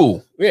high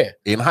school. Yeah,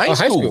 in high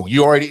school,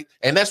 you already,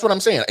 and that's what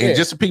I'm saying. And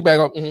just to piggyback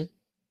up,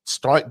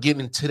 start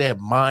getting into that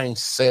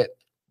mindset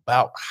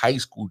about high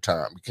school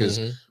time, because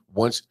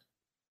once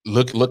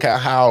look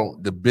at how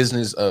the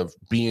business of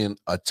being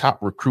a top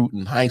recruit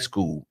in high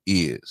school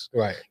is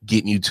right,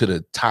 getting you to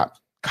the top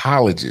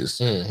colleges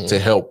to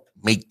help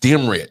make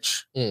them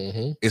rich.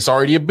 It's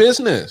already a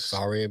business. It's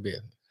already a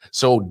business.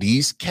 So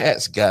these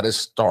cats got to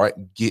start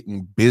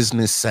getting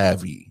business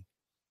savvy.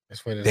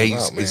 That's what it's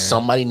about, man.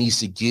 Somebody needs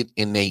to get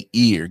in their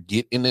ear,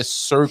 get in a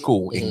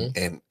circle,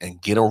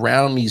 and get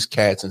around these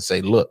cats and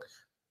say, look,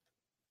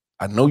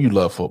 I know you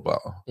love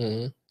football.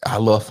 I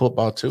love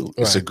football too. Right.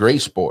 It's a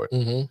great sport.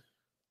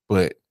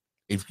 But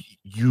if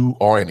you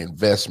are an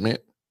investment,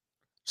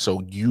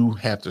 so you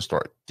have to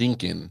start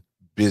thinking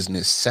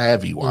business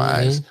savvy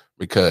wise,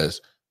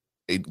 because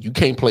you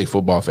can't play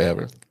football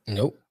forever.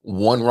 Nope.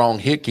 One wrong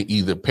hit can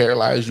either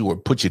paralyze you or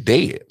put you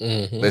dead.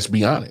 Let's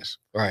be honest.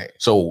 Right.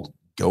 So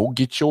go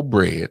get your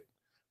bread,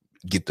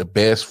 get the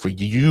best for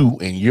you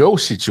and your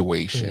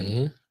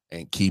situation,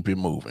 and keep it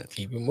moving.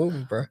 Keep it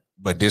moving, bro.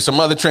 But there's some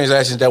other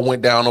transactions that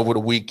went down over the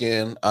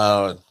weekend.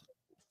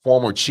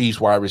 Former Chiefs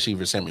wide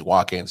receiver Sammy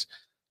Watkins,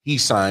 he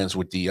signs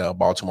with the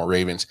Baltimore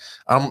Ravens.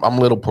 I'm a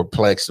little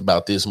perplexed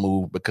about this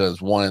move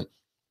because, one,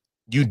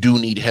 you do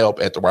need help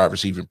at the wide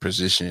receiver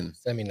position.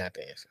 Sammy not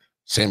the answer.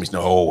 Sammy's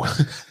no.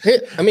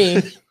 I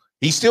mean,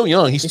 he's still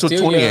young. He's still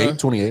 28. Young.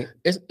 28.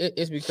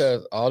 It's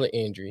because all the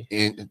injury.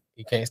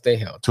 He can't stay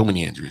healthy. Too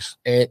many injuries.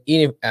 And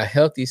even a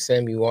healthy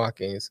Sammy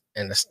Watkins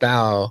and the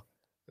style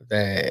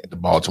that the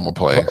Baltimore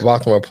play I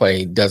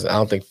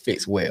don't think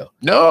fits well.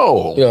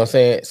 No. You know what I'm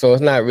saying? So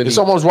it's not really. It's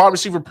almost wide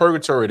receiver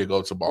purgatory to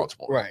go to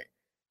Baltimore. Right.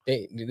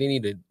 They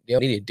need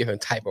a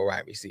different type of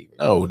wide receiver.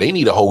 No, they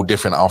need a whole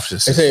different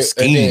offensive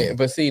scheme.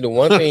 But see, the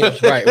one thing,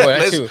 right? Well,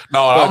 that's true.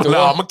 I'm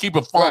gonna keep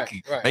it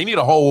funky. Right. They need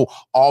a whole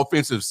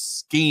offensive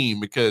scheme,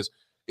 because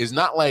it's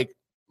not like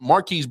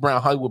Marquise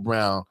Brown, Hollywood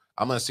Brown.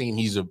 I'm not saying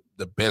he's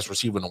the best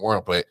receiver in the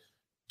world, but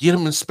get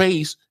him in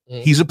space,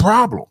 he's a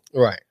problem.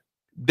 Right.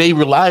 They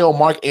rely on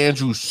Mark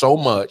Andrews so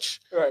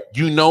much. Right.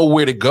 You know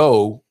where to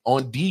go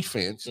on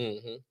defense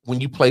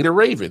when you play the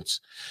Ravens.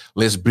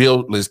 Let's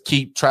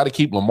try to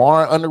keep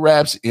Lamar under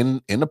wraps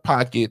in the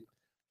pocket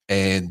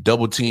and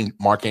double team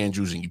Mark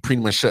Andrews, and you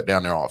pretty much shut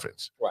down their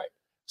offense. Right.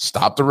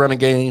 Stop the running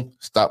game,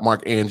 stop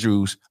Mark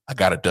Andrews. I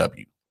got a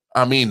W.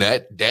 I mean,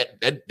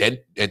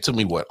 that took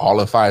me all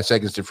of 5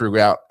 seconds to figure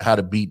out how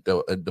to beat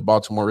the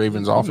Baltimore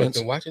Ravens offense.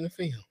 Been watching the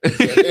film.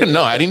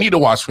 No, I didn't need to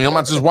watch film.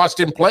 I just watched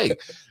them play.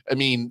 I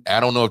mean, I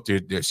don't know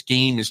if their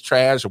scheme is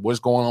trash or what's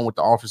going on with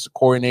the offensive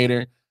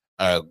coordinator.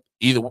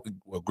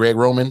 Greg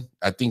Roman,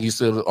 I think he's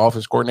still the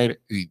offensive coordinator.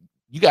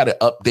 You got to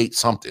update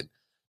something.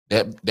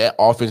 That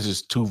offense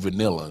is too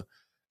vanilla,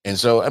 and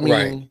so I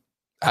mean,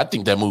 I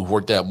think that move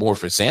worked out more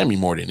for Sammy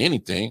more than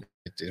anything.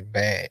 It's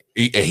bad.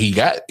 He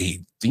got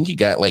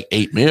like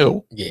 $8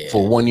 million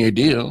for a 1-year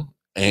deal,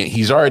 and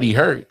he's already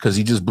hurt because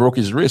he just broke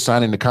his wrist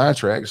signing the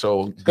contract.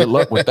 So good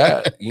luck with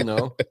that.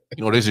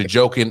 There's a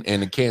joke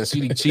in the Kansas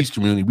City Chiefs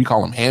community. We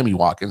call him Hammy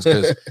Watkins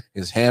because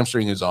his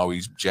hamstring is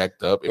always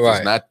jacked up. If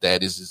it's not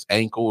that, it's his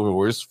ankle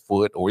or his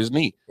foot or his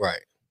knee.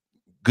 Right.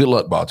 Good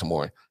luck,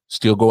 Baltimore.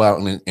 Still go out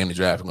in the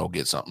draft and go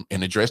get something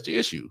and address the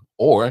issue,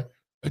 or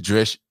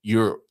address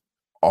your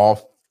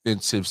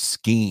offensive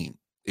scheme.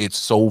 It's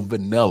so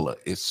vanilla.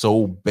 It's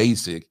so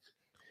basic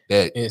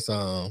that it's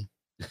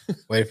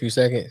wait a few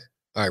seconds.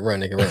 All right,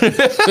 run, nigga, run.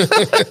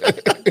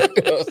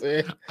 You know what I'm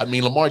saying? I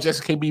mean, Lamar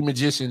Jackson can't be a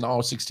magician in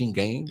all 16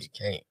 games.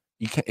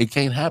 It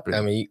can't happen.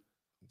 I mean,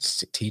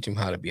 teach him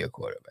how to be a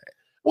quarterback.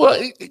 Well,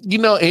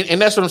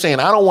 and that's what I'm saying.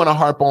 I don't want to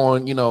harp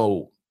on,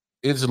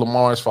 it's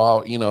Lamar's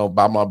fault,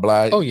 blah, blah,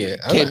 blah. Oh, yeah.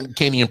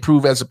 Can he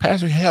improve as a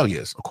passer? Hell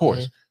yes, of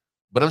course.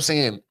 But I'm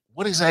saying,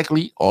 what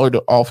exactly are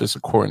the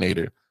offensive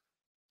coordinator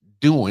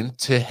doing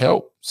to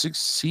help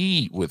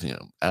succeed with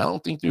him? I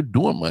don't think they're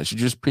doing much. You're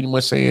just pretty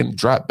much saying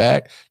drop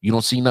back. You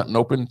don't see nothing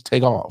open,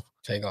 take off.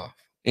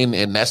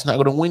 And that's not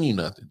going to win you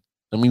nothing.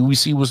 I mean, we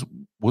see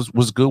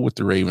what's good with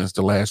the Ravens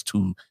the last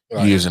 2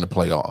 years in the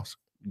playoffs.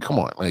 Come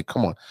on.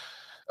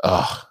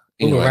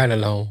 Moving right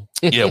along.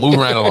 Yeah, moving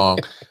right along.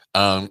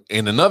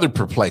 And another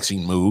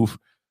perplexing move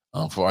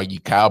for all you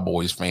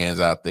Cowboys fans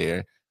out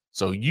there.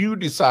 So you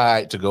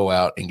decide to go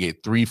out and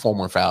get 3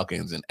 former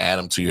Falcons and add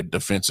them to your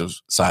defensive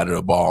side of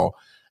the ball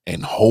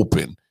and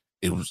hoping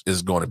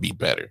it's going to be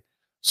better.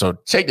 So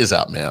check this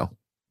out, man.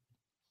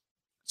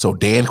 So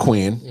Dan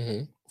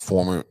Quinn,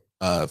 former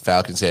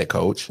Falcons head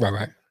coach,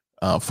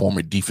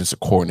 former defensive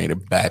coordinator,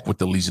 back with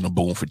the Legion of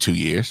Boom for 2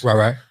 years,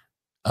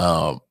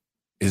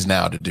 is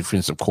now the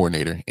defensive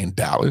coordinator in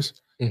Dallas.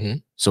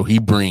 So he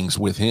brings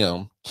with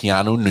him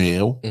Keanu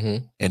Neal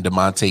and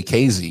DeMonte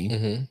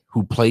Casey,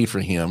 who played for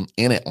him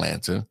in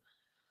Atlanta.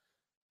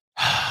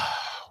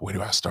 Where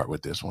do I start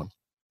with this one?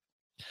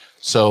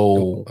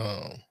 So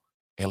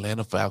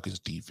Atlanta Falcons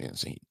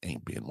defense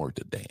ain't been worth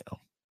a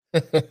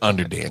damn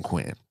under Dan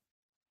Quinn.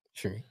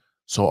 True.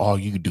 So all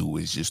you do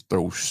is just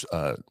throw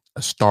a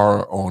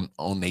star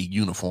on their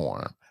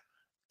uniform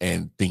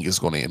and think it's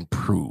going to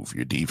improve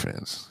your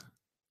defense.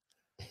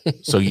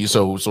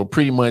 So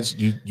pretty much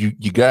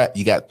you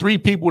got 3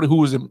 people who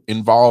was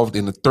involved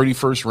in the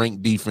 31st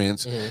ranked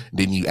defense.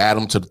 Then you add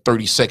them to the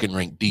 32nd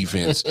ranked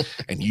defense,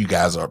 and you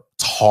guys are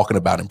talking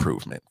about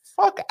improvement.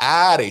 Fuck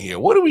out of here!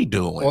 What are we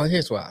doing? Well,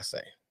 here's what I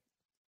say.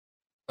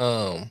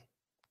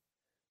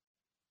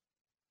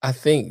 I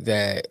think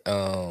that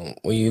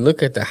when you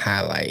look at the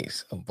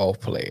highlights of both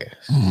players,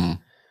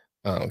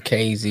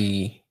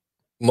 KZ,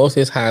 most of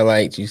his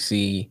highlights you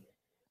see,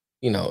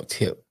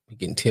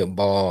 getting tipped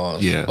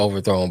balls,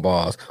 overthrown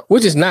balls,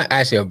 which is not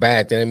actually a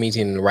bad thing. That means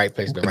he's in the right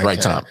place at the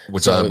right time.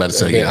 Which I was about to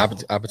say,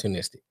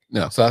 opportunistic.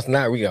 No, so that's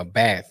not really a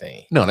bad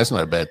thing. No, that's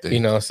not a bad thing. You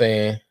know what I'm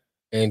saying?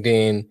 And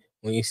then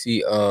when you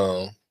see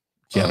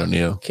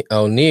Keanu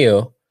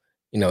O'Neal,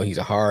 he's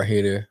a hard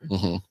hitter.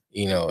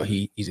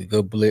 He's a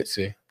good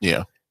blitzer.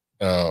 Yeah.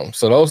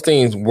 So those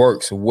things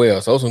works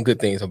well. So those are some good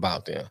things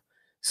about them.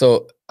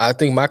 So I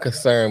think my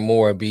concern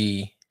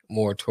be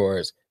more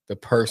towards the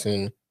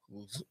person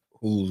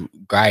who's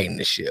guiding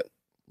the ship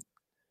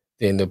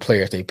than the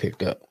players they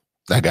picked up.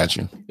 I got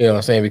you. You know what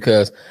I'm saying?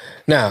 Because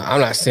now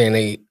I'm not saying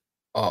they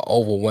are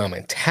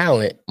overwhelming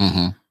talent,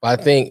 but I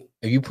think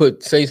if you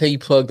say you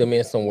plug them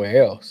in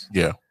somewhere else,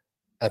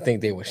 I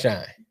think they would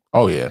shine.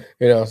 Oh yeah.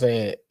 You know what I'm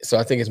saying? So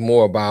I think it's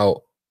more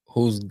about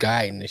who's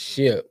guiding the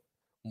ship,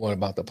 more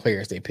about the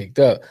players they picked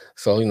up.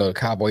 So, the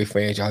Cowboy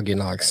fans, y'all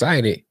getting all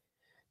excited,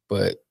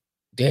 but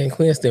Dan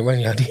Quinn's still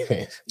running our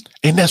defense.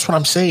 And that's what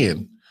I'm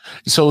saying.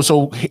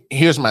 So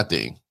here's my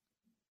thing.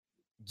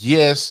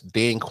 Yes,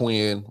 Dan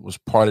Quinn was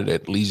part of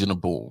that Legion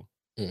of Boom.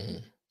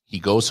 He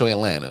goes to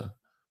Atlanta.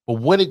 But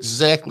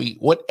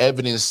what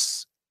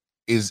evidence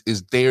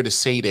is there to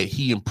say that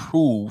he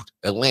improved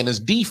Atlanta's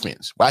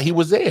defense while he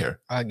was there?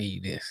 I'll give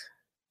you this.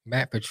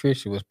 Matt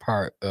Patricia was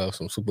part of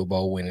some Super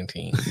Bowl winning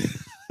teams.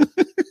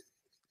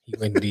 He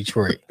went to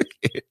Detroit.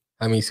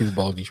 How many Super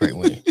Bowls Detroit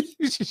win?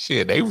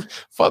 Shit, they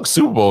fuck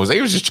Super Bowls.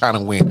 They was just trying to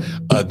win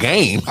a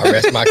game. I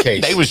rest my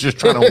case. They was just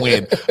trying to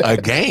win a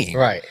game.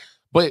 Right.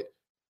 But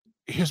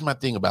here's my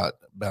thing about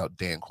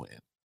Dan Quinn.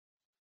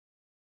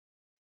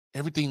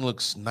 Everything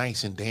looks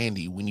nice and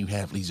dandy when you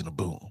have Legion of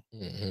Boom.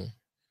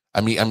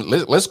 I mean,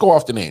 let's go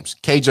off the names.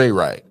 KJ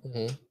Wright,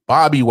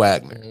 Bobby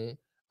Wagner,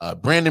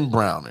 Brandon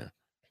Browner,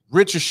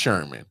 Richard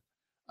Sherman,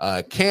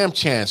 Cam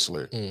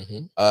Chancellor,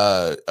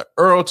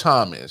 Earl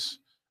Thomas,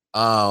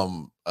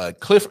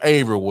 Cliff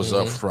Averill was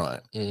up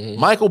front.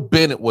 Michael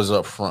Bennett was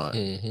up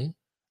front.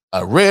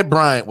 Red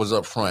Bryant was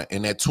up front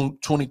in that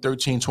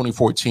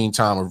 2013-2014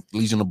 time of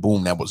Legion of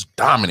Boom that was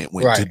dominant.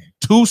 Went to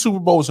 2 Super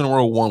Bowls in a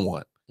row, won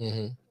one.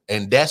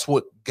 And that's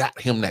what got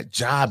him that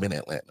job in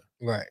Atlanta.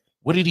 Right.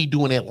 What did he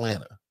do in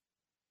Atlanta?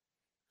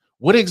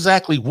 What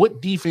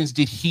defense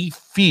did he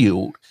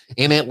field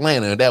in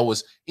Atlanta that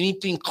was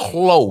anything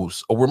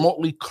close or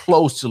remotely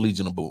close to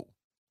Legion of Boom?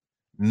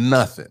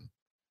 Nothing.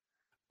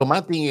 But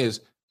my thing is,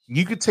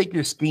 you could take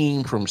your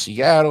scheme from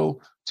Seattle,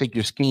 take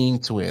your scheme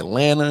to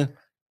Atlanta,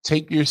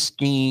 take your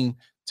scheme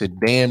to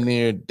damn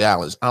near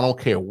Dallas. I don't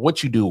care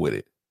what you do with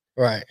it.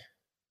 Right.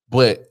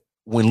 But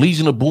when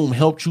Legion of Boom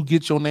helped you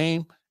get your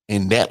name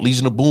and that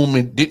Legion of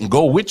Boom didn't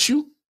go with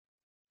you,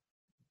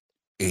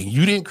 and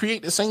you didn't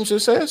create the same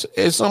success,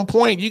 at some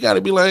point you got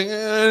to be like,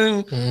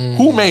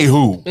 who made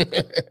who?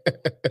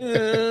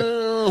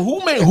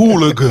 Who made who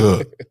look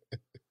good?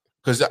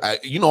 Because,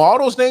 all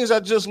those things I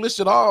just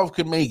listed off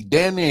could make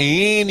damn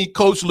near any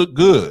coach look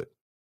good.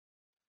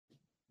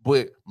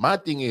 But my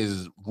thing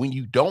is, when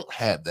you don't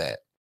have that,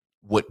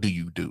 what do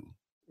you do?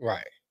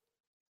 Right.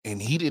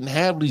 And he didn't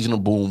have Legion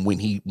of Boom when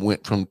he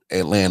went from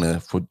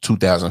Atlanta for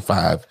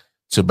 2005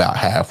 to about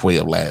halfway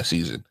of last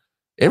season.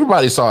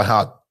 Everybody saw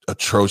how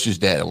atrocious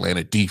that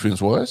Atlanta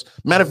defense was.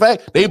 Matter of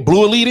fact, they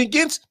blew a lead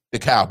against the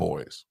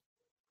Cowboys.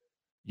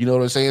 You know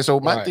what I'm saying? So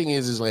my thing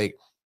is like,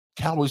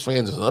 Cowboys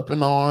fans is up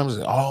in arms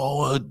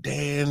and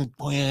Dan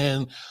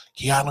Quinn,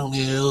 Keanu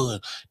Neal,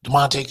 and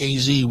DeMonte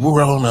KZ,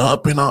 we're on the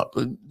up and up.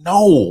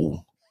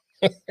 No.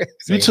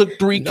 You took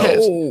 3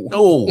 cats.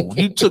 No,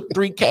 you took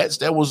 3 cats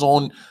that was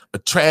on a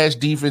trash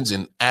defense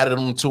and added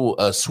them to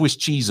a Swiss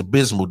cheese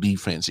abysmal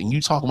defense. And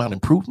you talking about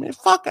improvement?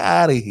 Fuck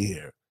out of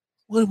here.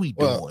 What are we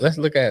doing? Well, let's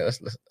look at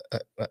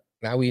it.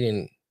 Now we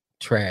didn't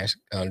trash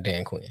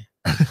Dan Quinn.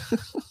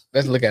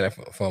 Let's look at it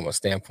from a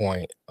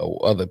standpoint of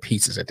other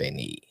pieces that they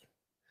need.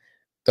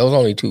 Those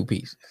only 2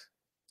 pieces.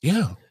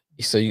 Yeah.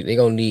 So they're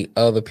going to need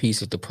other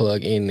pieces to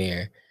plug in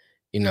there,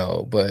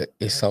 but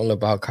it's something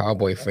about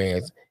Cowboy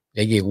fans.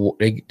 They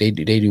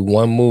do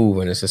one move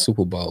and it's a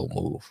Super Bowl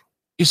move.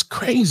 It's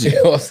crazy. You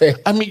know what I'm saying?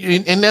 I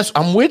mean, and that's,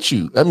 I'm with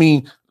you. I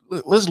mean,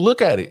 let's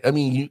look at it. I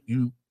mean,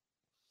 you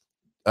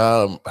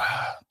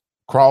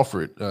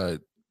Crawford,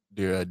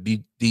 their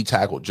D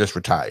tackle just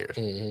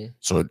retired.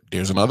 So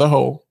there's another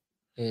hole.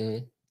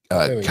 You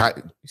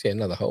said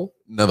another hole?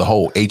 Another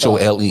hole,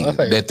 HOLE,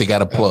 that they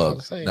got a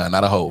plug. No,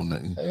 not a hole. No,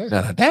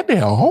 that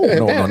damn hole.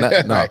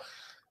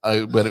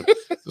 No.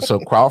 So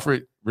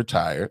Crawford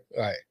retired.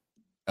 Right.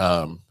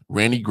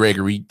 Randy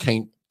Gregory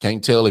can't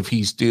tell if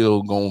he's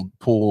still gonna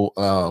pull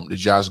the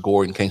Josh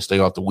Gordon can't stay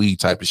off the weed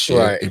type of shit.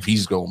 Right. If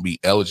he's gonna be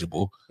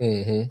eligible.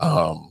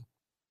 Mm-hmm.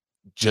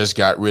 Just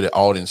got rid of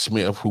Alden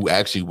Smith, who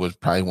actually was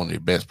probably one of the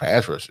best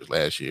pass rushers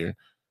last year.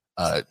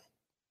 I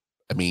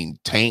mean,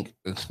 Tank.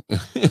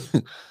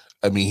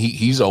 I mean,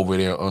 he's over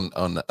there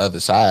on the other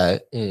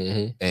side,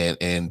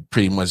 and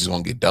pretty much is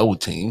gonna get double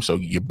teamed. So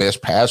your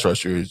best pass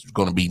rusher is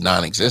gonna be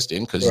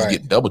non-existent because he's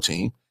getting double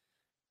teamed.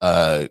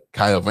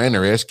 Kyle Van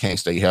Der Esch can't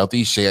stay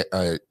healthy.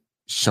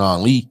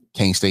 Sean Lee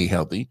can't stay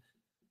healthy.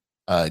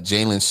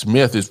 Jalen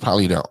Smith is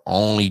probably the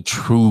only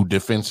true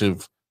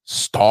defensive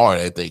star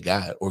that they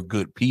got, or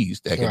good piece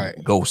that can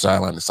go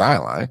sideline to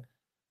sideline.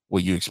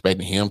 Where you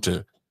expecting him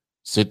to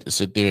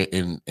sit there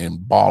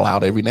and ball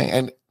out every day?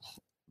 And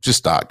just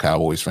stop,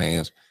 Cowboys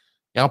fans.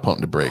 Y'all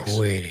pump the brakes.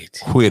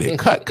 Quit it.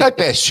 Cut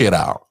that shit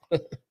out.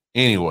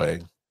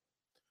 Anyway,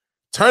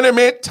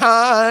 tournament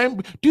time.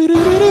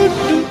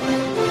 Do-do-do-do-do.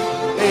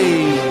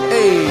 Hey.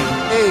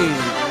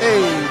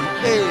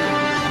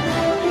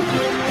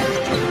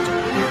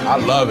 I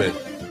love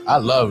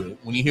it.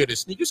 When you hear the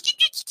sneakers,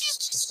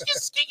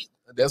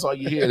 that's all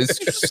you hear.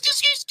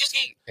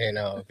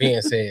 And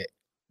Vin said,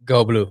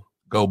 "Go blue,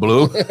 go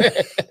blue."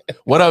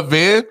 What up,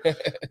 Vin?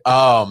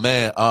 Oh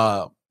man.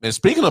 And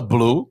speaking of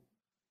blue,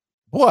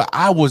 boy,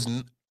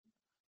 the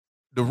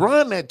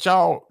run that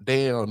y'all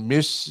damn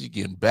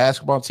Michigan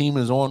basketball team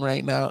is on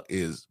right now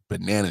is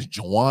bananas.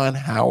 Juwan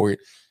Howard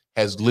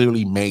has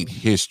literally made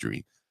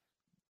history.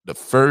 The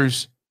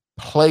first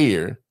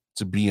player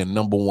to be a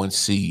number 1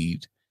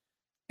 seed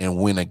and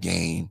win a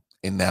game,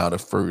 and now the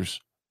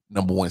first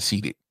number 1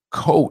 seeded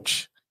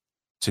coach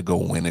to go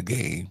win a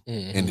game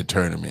in the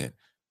tournament.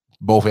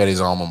 Both at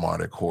his alma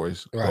mater, of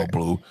course, Go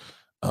Blue.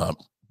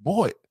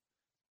 Boy,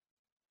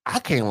 I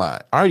can't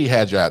lie. I already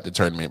had you out the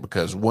tournament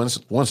because once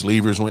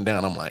Levers went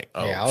down, I'm like,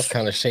 oh. Yeah, I was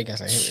kind of shaking. I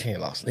was like, he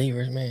lost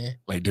Levers, man.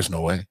 Like, there's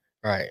no way.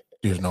 Right.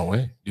 There's no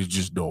way. There's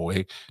just no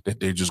way that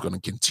they're just going to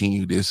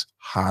continue this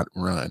hot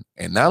run.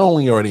 And not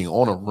only are they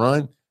on a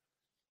run,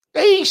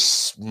 they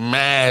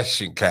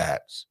smashing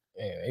Cats.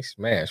 Yeah, they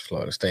smashed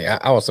Florida State.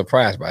 I was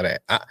surprised by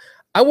that.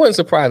 I wasn't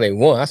surprised they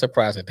won. I was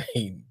surprised that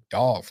they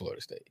dogged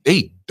Florida State.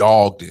 They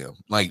dogged them.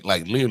 Like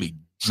literally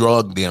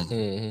drugged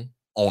them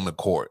on the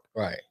court.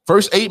 Right.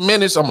 First 8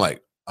 minutes, I'm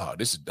like, oh,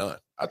 this is done.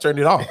 I turned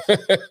it off.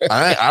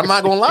 I'm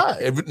not gonna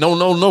lie.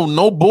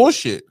 No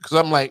bullshit. Because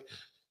I'm like,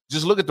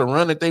 just look at the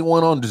run that they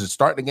went on to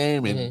start the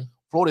game, and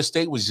Florida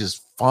State was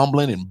just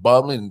fumbling and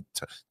bubbling,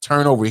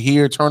 turnover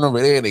here, turnover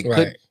there. They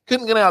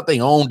couldn't get out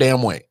their own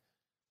damn way.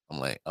 I'm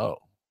like, oh,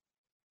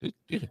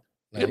 it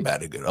about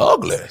to get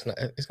ugly.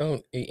 It's going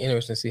to be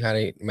interesting to see how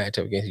they match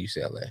up against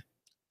UCLA.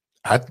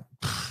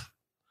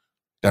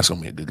 That's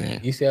going to be a good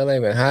game.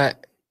 UCLA been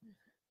hot,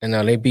 and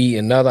now they beat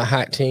another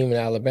hot team in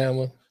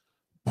Alabama.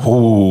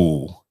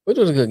 Ooh. Which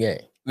was a good game.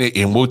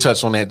 And we'll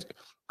touch on that.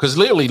 Because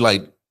literally,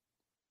 like,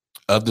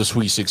 of the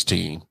Sweet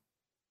 16,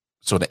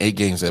 so the 8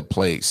 games that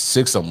played,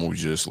 6 of them were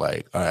just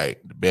like, all right,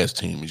 the best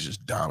team is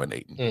just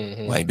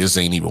dominating. Like, this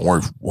ain't even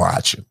worth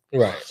watching.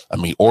 Right. I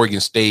mean,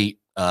 Oregon State,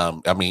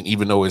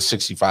 even though it's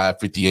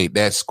 65-58,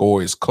 that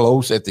score is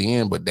close at the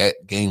end, but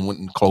that game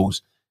wasn't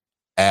close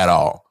at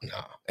all.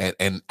 No.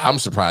 And I'm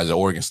surprised at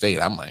Oregon State.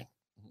 I'm like,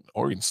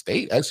 Oregon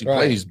State actually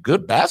plays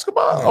good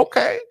basketball? Right.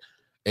 Okay.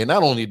 And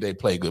not only did they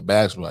play good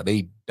basketball,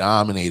 they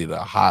dominated a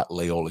hot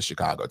Loyola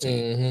Chicago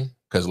team.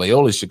 Because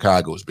Loyola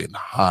Chicago has been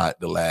hot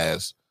the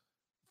last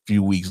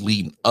few weeks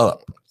leading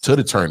up to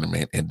the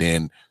tournament. And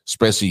then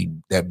especially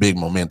that big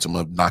momentum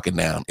of knocking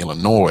down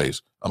Illinois.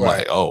 I'm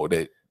like, oh,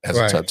 that's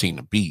a tough team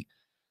to beat.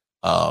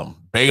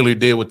 Baylor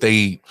did what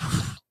they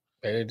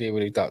thought they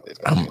was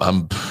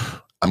gonna do.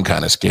 I'm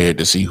kind of scared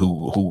to see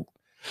who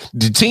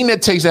the team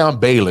that takes down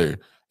Baylor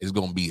is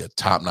going to be a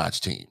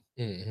top-notch team.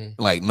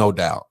 Like, no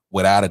doubt,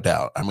 without a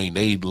doubt. I mean,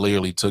 they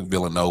literally took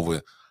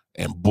Villanova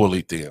and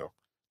bullied them.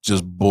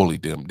 Just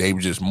bullied them. They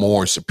were just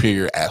more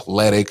superior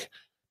athletic.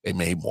 They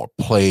made more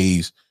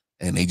plays,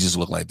 and they just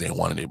looked like they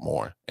wanted it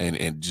more.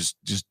 And just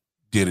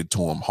did it to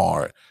them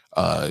hard.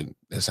 That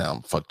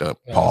sound fucked up.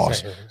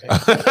 Pause.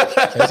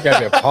 There's got to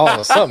be a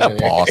pause or something.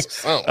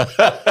 Pause.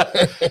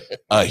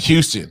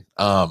 Houston,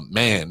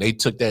 man, they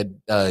took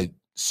that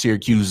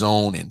Syracuse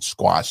zone and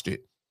squashed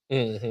it.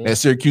 That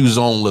Syracuse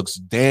zone looks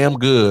damn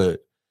good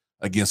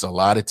against a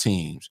lot of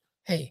teams.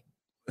 Hey,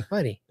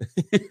 buddy,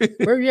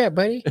 where you at,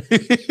 buddy?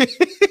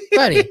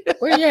 Buddy,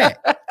 where you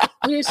at?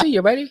 We didn't see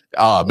you, buddy.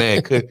 Oh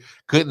man,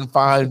 couldn't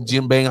find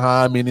Jim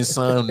Boeheim and his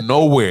son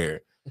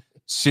nowhere.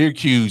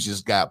 Syracuse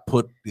just got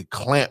put the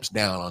clamps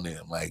down on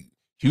them. Like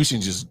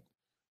Houston just,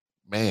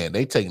 man,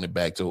 they taking it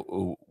back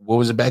to what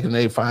was it back in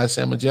the day? Five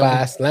Slamma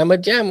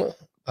Jamma.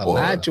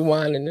 Elijah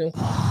Wan and them.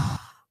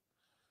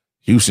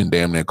 Houston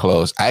damn near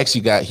close. I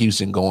actually got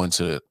Houston going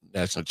to the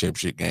national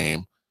championship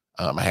game.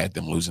 I had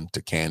them losing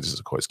to Kansas.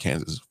 Of course,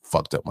 Kansas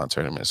fucked up my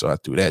tournament, so I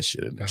threw that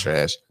shit in the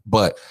trash.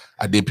 But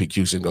I did pick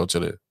Houston go to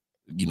the,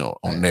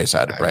 on their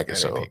side of the bracket.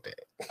 So,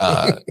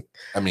 I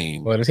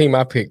mean, well, the team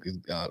I picked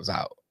was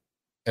out.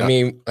 I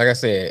mean, like I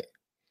said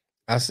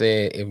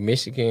if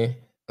Michigan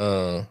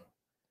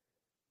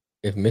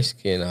if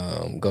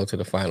Michigan go to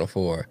the Final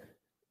Four,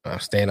 I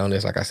stand on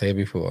this like I said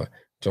before.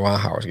 Juwan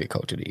Howard's get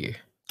Coach of the Year.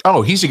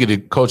 Oh, he should get a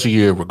Coach of the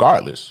Year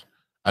regardless.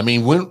 I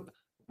mean,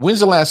 when's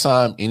the last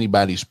time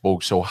anybody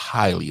spoke so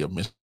highly of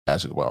Michigan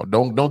basketball?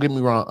 Don't get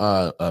me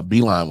wrong.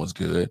 Beeline was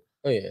good.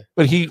 Oh yeah,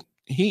 but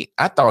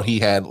I thought he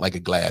had like a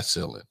glass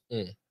ceiling.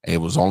 It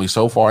was only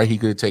so far he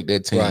could take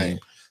that team. Right.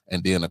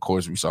 And then, of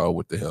course, we saw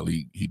what the hell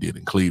he did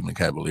in Cleveland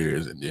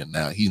Cavaliers. And then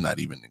now he's not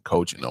even in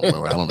coaching no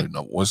more. I don't even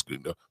know what's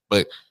good.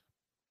 But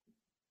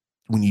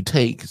when you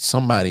take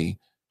somebody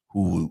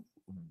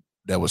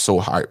that was so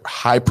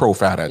high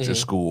profile at your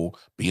school,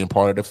 being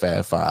part of the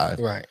Fab Five,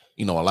 right?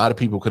 You know, a lot of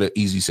people could have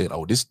easily said,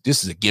 "Oh, this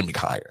is a gimmick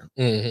hire."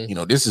 You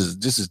know, this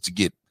is to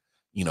get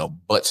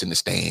butts in the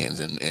stands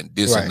and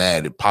this and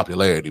that and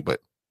popularity. But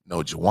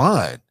no,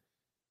 Juwan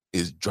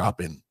is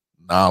dropping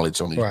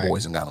knowledge on these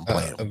boys and got them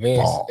playing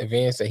ball.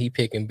 Advance that he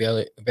picking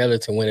Bella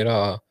to win it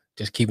all,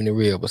 just keeping it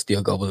real, but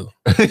still go blue.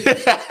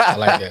 I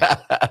like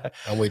that.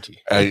 I'm with you.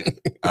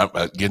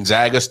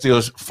 Gonzaga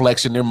still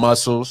flexing their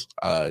muscles.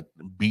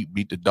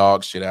 Beat the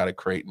dog shit out of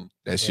Creighton.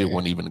 That shit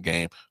wasn't even a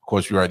game. Of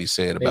course, you already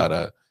said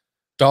about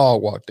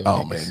dog walked them.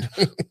 Oh man,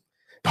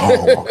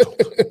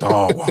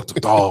 dog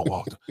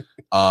walked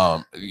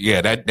them.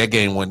 Yeah, that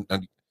game went.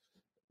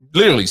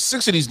 Literally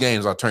 6 of these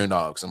games I turned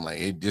off because I'm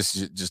like, this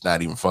is just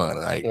not even fun.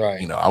 Like,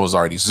 I was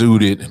already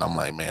zooted, and I'm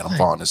like, man, I'm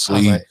falling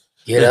asleep. Like,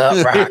 get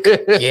up, Rock.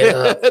 Get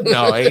up.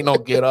 No, ain't no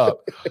get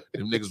up.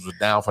 Them niggas was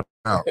down for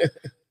the count.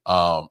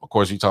 Of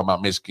course, you talking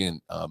about Michigan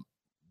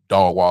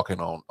dog walking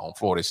on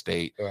Florida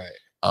State. Right.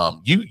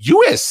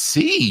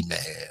 USC,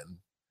 man.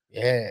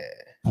 Yeah.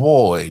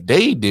 Boy,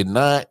 they did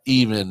not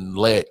even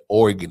let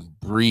Oregon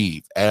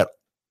breathe at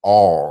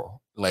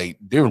all. Like,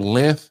 their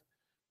length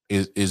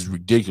is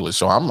ridiculous.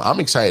 So I'm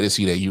excited to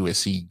see that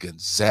USC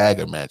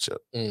Gonzaga matchup.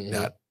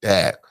 Now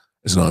that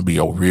is going to be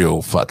a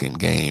real fucking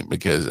game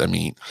because, I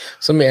mean.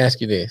 So let me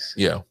ask you this.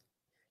 Yeah.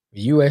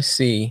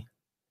 USC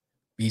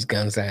beats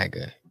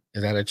Gonzaga.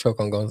 Is that a choke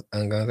on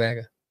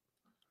Gonzaga?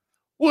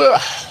 Well,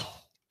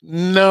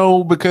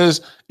 no,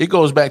 because it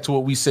goes back to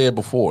what we said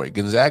before.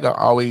 Gonzaga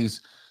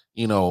always,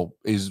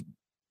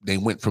 they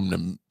went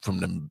from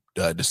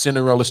the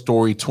Cinderella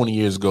story 20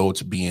 years ago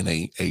to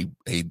being a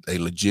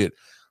legit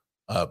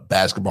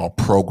basketball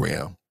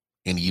program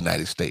in the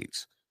United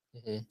States.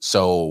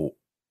 So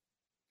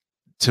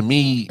to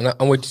me, and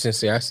I'm with you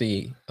sincere. I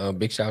see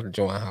big shout out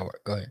to Juwan Howard.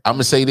 Go ahead. I'm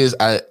gonna say this.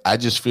 I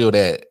just feel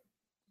that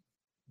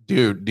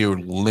they're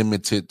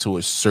limited to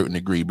a certain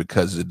degree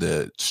because of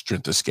the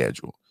strength of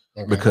schedule.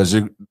 Okay. Because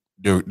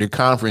their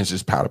conference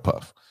is powder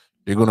puff.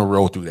 They're gonna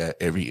roll through that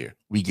every year.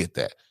 We get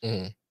that.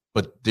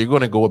 But they're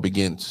gonna go up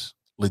against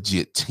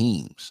legit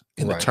teams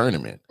in the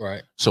tournament.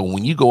 Right. So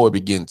when you go up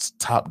against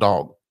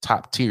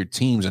top tier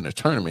teams in the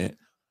tournament,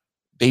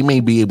 they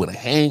may be able to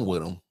hang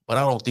with them, but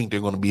I don't think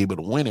they're going to be able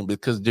to win it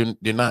because they're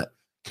not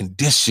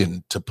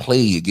conditioned to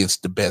play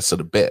against the best of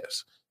the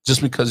best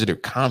just because of their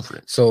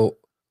conference. So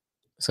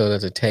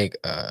does it take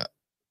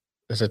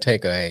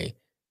a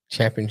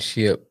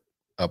championship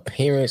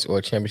appearance or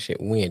a championship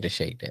win to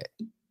shake that?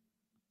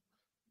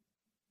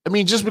 I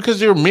mean, just because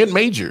they're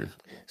mid-major.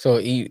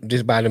 So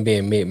just by them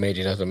being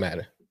mid-major doesn't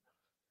matter.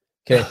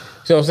 Okay,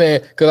 so I'm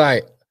saying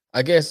because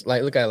I guess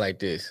look at it like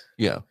this.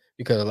 Yeah.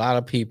 Because a lot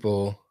of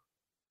people,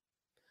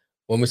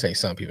 when we say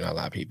some people, not a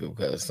lot of people,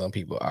 because some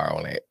people are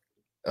on that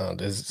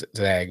this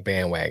Zag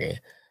bandwagon,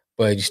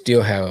 but you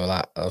still have a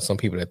lot of some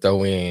people that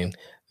throw in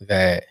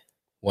that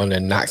one of the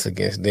knocks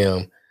against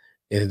them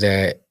is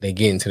that they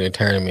get into the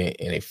tournament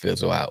and they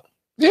fizzle out.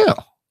 Yeah.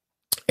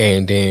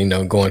 And then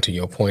going to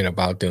your point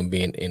about them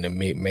being in the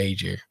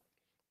mid-major,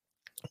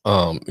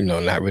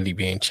 not really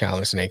being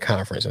challenged in their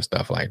conference and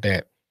stuff like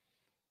that.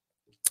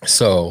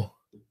 So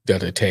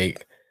does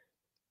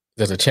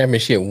a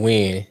championship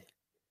win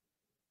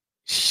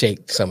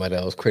shake some of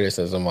those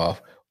criticism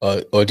off,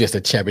 or just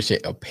a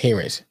championship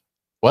appearance?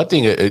 Well, I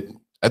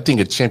think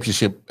a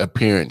championship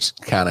appearance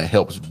kind of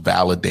helps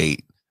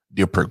validate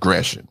their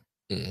progression,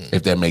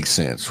 if that makes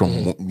sense.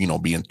 From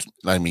being,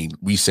 I mean,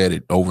 we said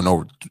it over and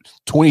over.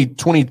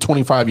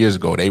 25 years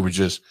ago, they were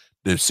just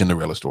the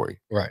Cinderella story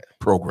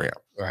program,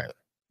 right?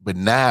 But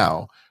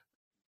now,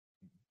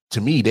 to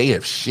me, they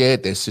have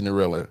shed that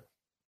Cinderella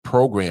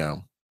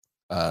program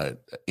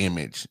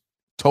image,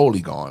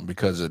 totally gone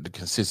because of the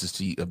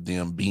consistency of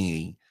them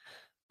being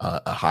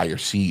a higher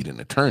seed in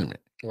the tournament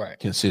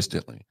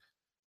consistently.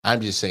 I'm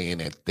just saying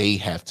that they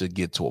have to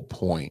get to a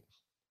point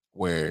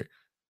where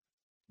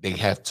they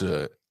have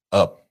to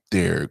up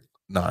their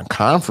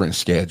non-conference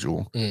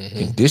schedule,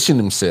 condition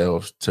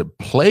themselves to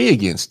play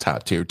against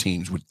top tier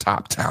teams with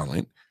top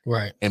talent,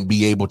 and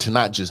be able to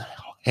not just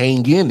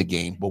hang in the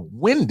game but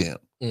win them.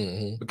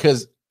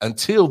 Because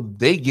until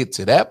they get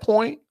to that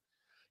point,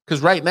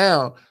 because right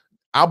now,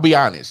 I'll be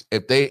honest,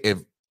 if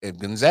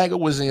Gonzaga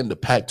was in the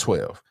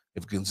Pac-12,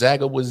 if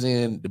Gonzaga was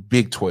in the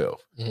Big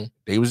 12,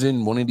 they was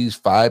in one of these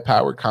 5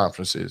 power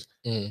conferences,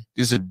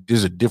 there's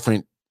a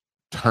different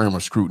term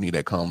of scrutiny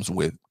that comes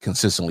with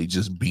consistently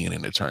just being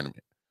in the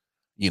tournament.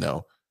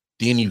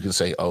 then you can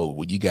say, oh,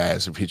 well, you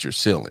guys have hit your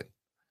ceiling.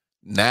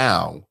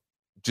 Now,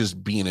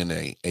 just being in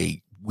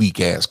a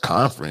weak ass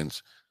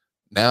conference,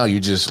 now you're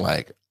just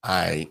like,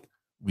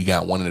 we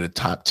got one of the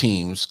top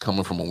teams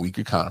coming from a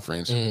weaker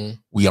conference. Mhm.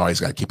 We always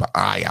got to keep an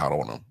eye out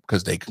on them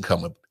because they can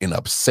come up and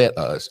upset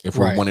us if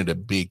we're Right. one of the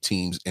big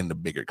teams in the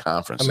bigger I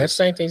conferences. mean, that's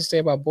the same thing you say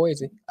about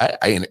Boise.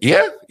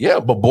 Yeah,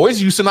 but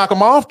Boise used to knock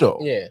them off though.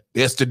 Yeah,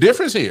 That's the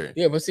difference here.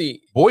 yeah, but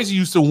see, Boise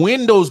used to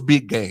win those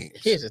big games.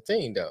 here's the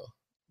thing though.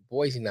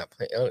 Boise not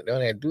playing. All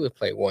they have to do is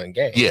play one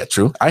game. Yeah,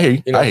 true. I hear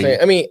you. You know I what I'm hear you.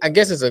 saying? I mean, I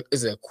guess it's an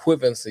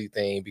equivalency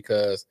thing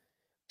because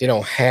they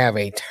don't have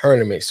a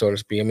tournament, so to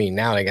speak. I mean,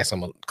 now they got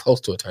something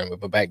close to a tournament,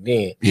 but back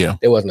then Yeah,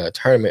 there wasn't a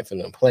tournament for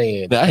them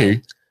playing. I hear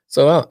you.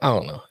 So I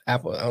don't know. I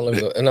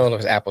don't know if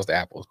it's apples to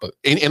apples, but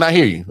And I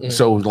hear you. Mhm.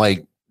 So,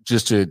 like,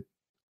 just to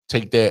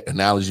take that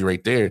analogy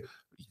right there,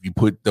 if you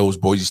put those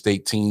Boise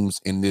State teams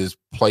in this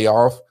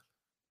playoff,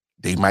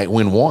 they might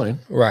win one.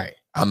 right.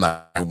 I'm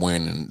not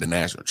winning the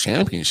national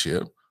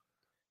championship,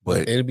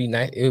 but It'd be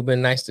nice. It would be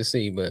nice to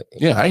see, but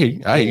yeah, I hear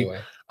you. I hear you.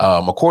 anyway.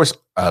 Of course,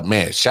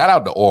 man, shout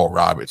out to Oral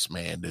Roberts,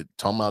 man.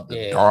 Talking about the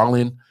Yeah.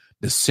 darling,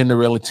 the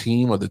Cinderella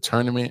team of the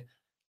tournament.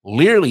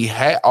 Literally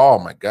had, oh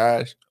my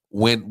gosh,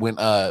 when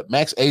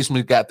Max A.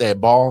 Smith got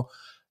that ball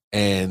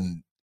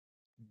and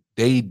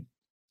they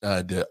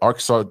the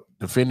Arkansas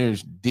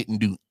defenders didn't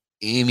do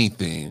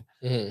anything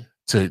Mhm.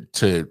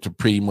 to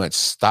pretty much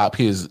stop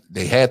his.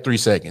 They had 3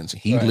 seconds.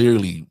 He Right.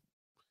 literally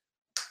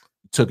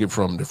took it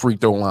from the free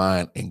throw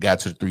line and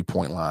got to the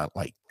 3-point line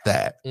like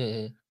that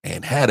Mhm.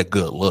 and had a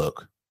good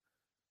look.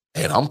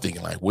 And I'm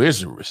thinking, like,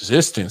 where's the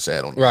resistance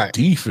at on Right.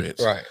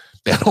 defense? Right.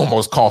 That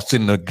almost cost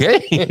him the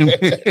game.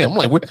 I'm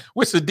like,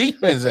 what's the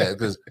defense at?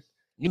 Because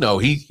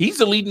he's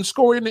the leading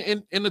scorer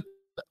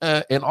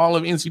in all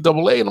of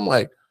NCAA, and I'm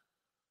like,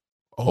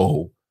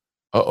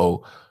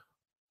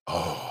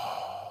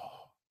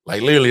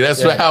 like literally,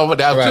 that's Yeah. how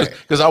that was Right.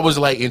 because I was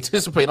like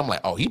anticipating. I'm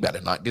like, oh, he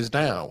better knock this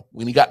down.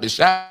 When he got the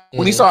shot,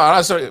 when he Mhm. saw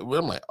it,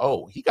 I'm like,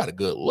 oh, he got a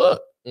good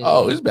look.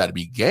 Oh, Mhm. this better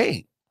be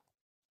game.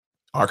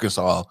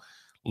 Arkansas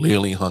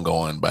literally hung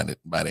on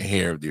by the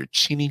hair of their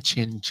chinny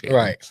chin chin.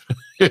 Right.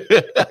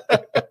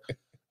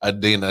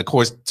 Then, of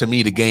course, to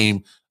me, the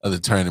game of the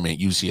tournament,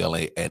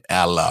 UCLA and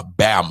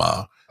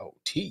Alabama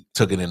OT.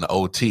 took it into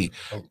OT.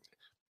 Oh.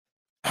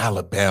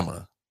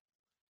 Alabama,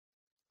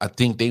 I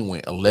think they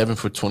went 11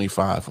 for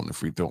 25 from the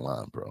free throw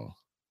line, bro.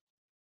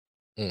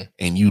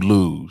 And you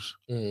lose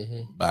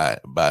Mhm.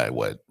 by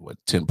what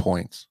 10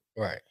 points.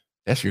 Right.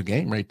 That's your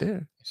game right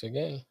there. It's a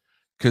game.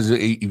 Because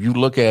if you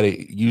look at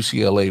it,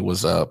 UCLA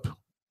was up.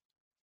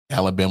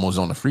 Alabama was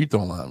on the free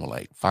throw line with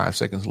like 5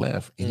 seconds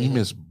left, and he Mhm.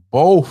 missed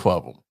both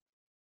of them.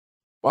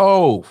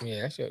 Both.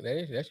 Yeah,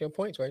 that's your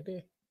points right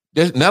there.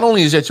 Not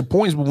only is that your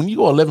points, but when you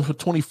go 11 for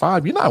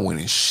 25, you're not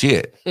winning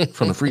shit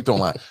from the free throw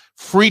line.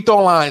 Free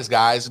throw lines,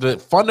 guys, the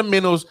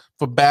fundamentals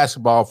for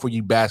basketball for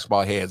you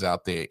basketball heads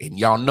out there, and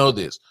y'all know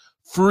this.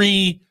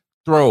 Free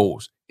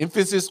throws.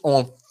 Emphasis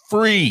on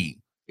free.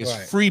 It's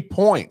Right. free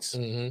points.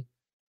 Mm-hmm.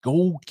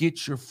 Go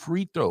get your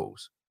free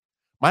throws.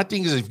 My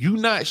thing is, if you're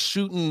not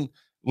shooting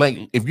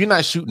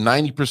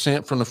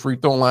 90% from the free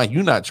throw line,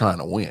 you're not trying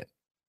to win.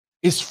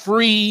 It's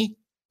free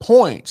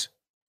points.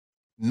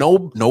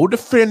 No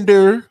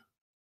defender,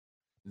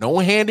 no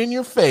hand in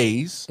your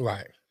face.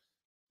 Right.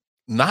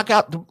 Knock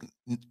them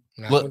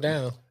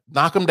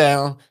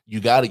down. You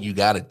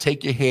gotta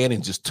take your head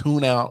and just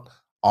tune out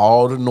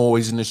all the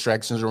noise and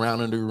distractions around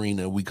in the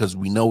arena because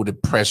we know the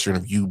pressure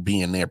of you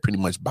being there pretty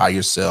much by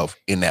yourself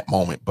in that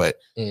moment. But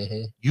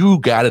you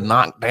gotta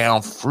knock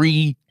down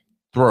free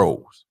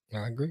throws.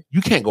 I agree.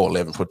 You can't go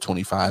 11 for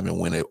 25 and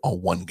win it on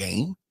one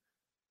game.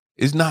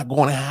 It's not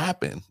going to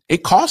happen.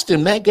 It cost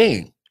him that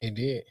game. It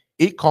did.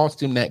 It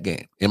cost him that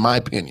game, in my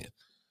opinion.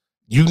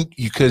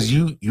 Because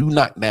you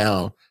knocked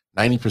down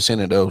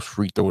 90% of those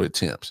free throw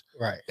attempts.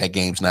 Right. That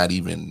game's not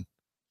even.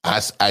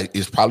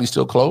 It's probably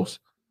still close,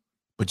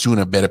 but you're in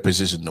a better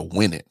position to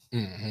win it.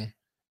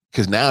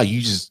 Because now you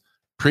just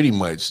pretty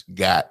much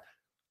got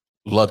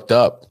lucked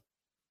up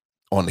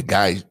on the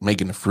guy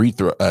making the free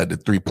throw, the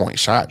 3-point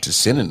shot to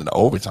send it into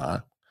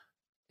overtime.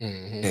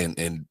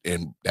 And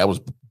that was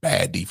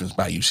bad defense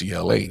by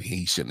UCLA.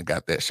 He shouldn't have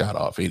got that shot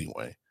off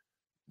anyway.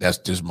 That's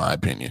just my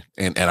opinion.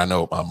 And I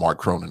know Mark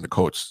Cronin, the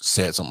coach,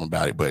 said something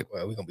about it, but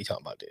well, we're gonna be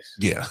talking about this.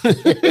 Yeah.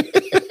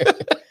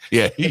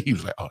 Yeah, he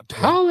was like, oh, damn.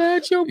 Holla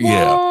at your boy.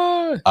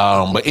 Yeah.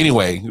 But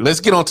anyway, let's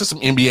get on to some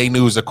NBA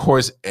news. Of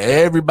course,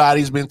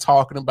 everybody's been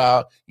talking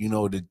about,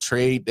 the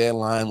trade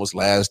deadline was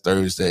last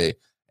Thursday,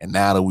 and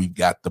now that we've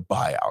got the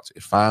buyouts,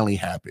 it finally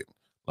happened.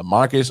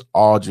 LaMarcus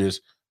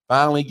Aldridge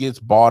finally gets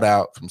bought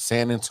out from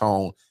San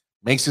Antonio,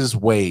 makes his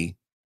way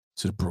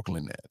to the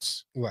Brooklyn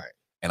Nets. Right.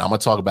 And I'm going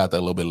to talk about that a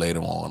little bit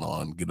later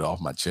on get it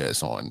off my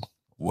chest on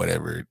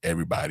whatever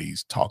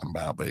everybody's talking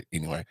about. But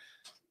anyway,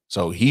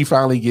 so he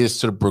finally gets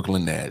to the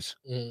Brooklyn Nets.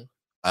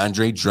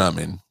 Andre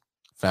Drummond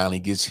finally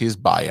gets his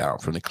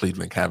buyout from the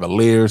Cleveland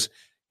Cavaliers.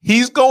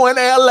 He's going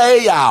to LA,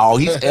 y'all.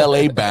 He's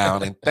LA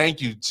bound. And thank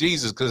you,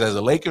 Jesus, because as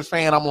a Lakers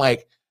fan, I'm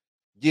like,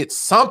 get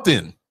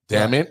something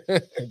Damn it.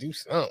 Do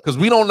something. Because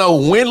we don't know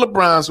when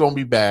LeBron's going to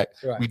be back.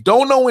 Right. We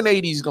don't know when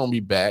AD's going to be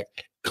back.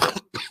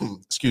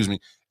 Excuse me.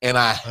 And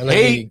I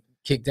hate.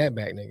 Kick that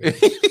back,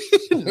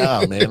 nigga.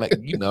 Nah, man. Like,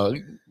 you know,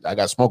 I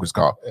got smoker's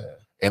call. Yeah.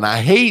 And I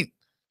hate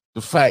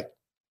the fact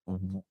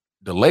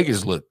the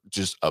Lakers look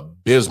just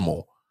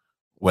abysmal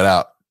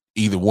without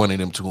either one of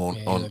them two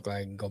on. Man, look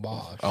like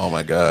garbage. Oh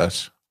my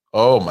gosh.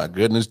 Oh my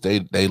goodness.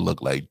 They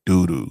look like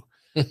doo-doo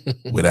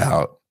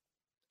without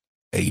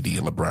AD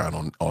and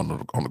LeBron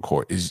on the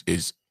court.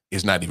 It's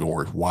not even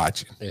worth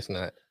watching. It's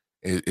not.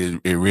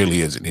 It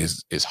really isn't.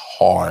 It's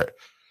hard.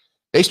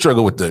 They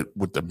struggled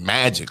with the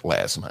Magic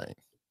last night.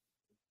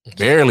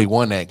 Barely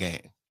won that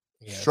game.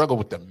 Yeah. Struggled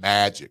with the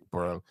Magic,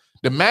 bro.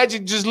 The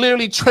Magic just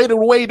literally traded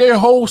away their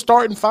whole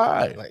starting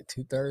five. Like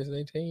 2/3 of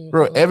their team.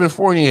 Bro, Evan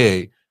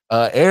Fournier,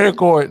 Eric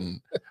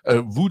Gordon,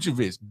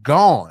 Vucevic,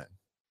 gone.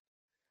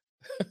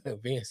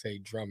 Vince say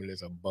Drummond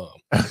is a bum.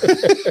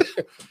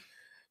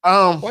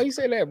 Why you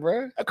say that,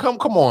 bro?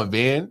 Come on,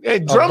 Van. Hey, a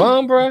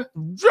bum, bro?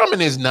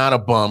 Drummond is not a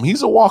bum.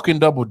 He's a walking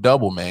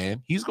double-double,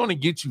 man. He's going to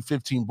get you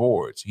 15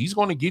 boards. He's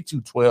going to get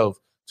you 12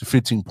 to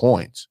 15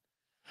 points.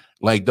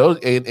 Like those,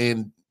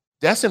 and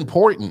that's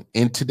important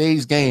in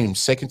today's game.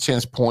 Second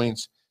chance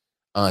points,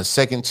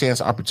 second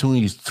chance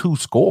opportunities to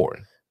score.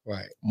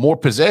 Right. More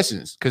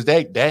possessions, because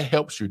that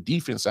helps your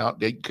defense out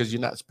because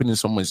you're not spending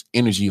so much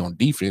energy on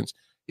defense.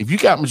 If you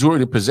got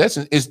majority of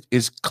possessions,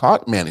 it's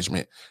clock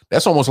management.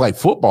 That's almost like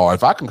football.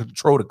 If I can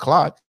control the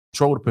clock,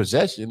 control the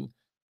possession,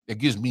 it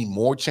gives me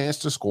more chance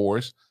to score,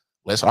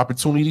 less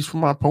opportunities for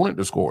my opponent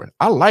to score.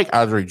 I like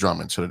Andre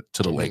Drummond to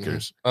the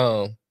Lakers.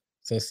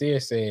 Sincere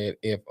said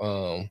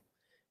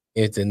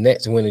if the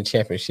Nets win the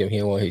championship, he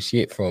don't want his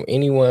shit from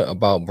anyone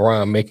about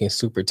Bron making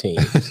super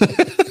teams.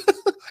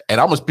 And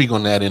I'm gonna speak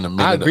on that in a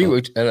minute. I agree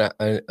with you.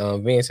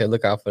 And Van said,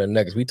 look out for the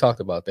Nuggets. We talked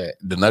about that.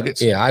 The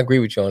Nuggets? Yeah, I agree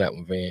with you on that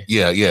one, Van.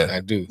 Yeah.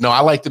 I do. No, I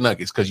like the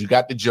Nuggets because you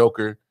got the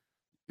Joker.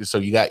 So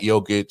you got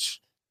Jokic.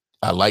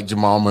 I like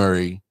Jamal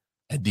Murray.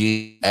 And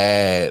then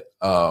add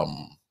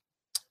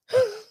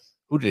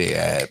who did they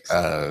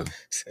add?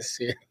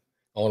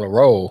 On a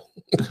roll.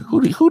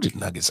 Who did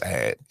Nuggets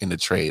add in the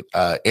trade?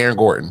 Aaron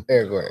Gordon.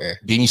 Yeah.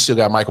 Then you still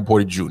got Michael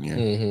Porter Jr.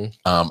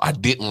 Mm-hmm. I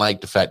didn't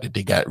like the fact that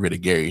they got rid of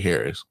Gary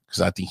Harris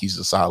because I think he's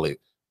a solid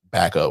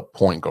backup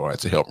point guard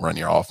to help run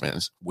your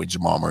offense when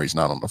Jamal Murray's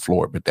not on the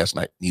floor, but that's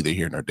not neither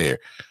here nor there.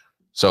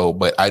 So,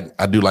 but I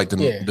do like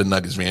the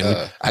Nuggets,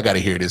 man. I got to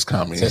hear this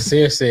comment.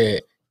 Sincere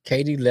said,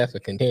 KD left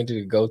and continued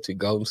to go to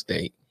Golden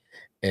State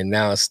and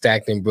now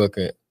stacked in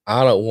Brooklyn.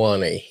 I don't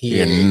want to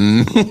hear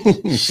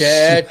it.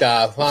 Shut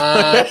the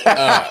fuck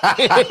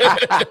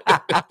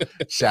up.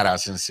 Shout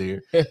out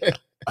Sincere.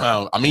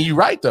 I mean, you're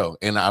right though,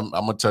 and I'm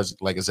gonna touch,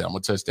 like I said, I'm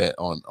gonna touch that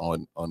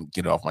on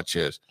get it off my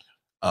chest.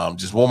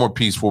 Just one more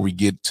piece before we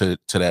get to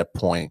that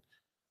point.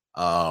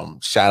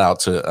 Shout out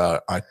to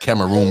our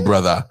Cameroon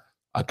brother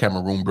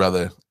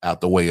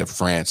out the way of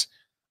France.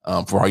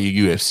 For all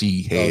you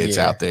UFC heads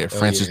out there,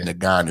 Francis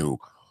Ngannou,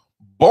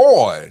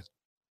 boy.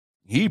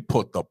 He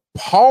put the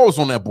pause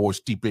on that boy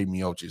Stipe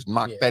Miocic,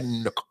 knocked that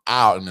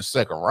out in the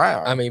second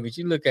round. I mean, but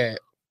you look at,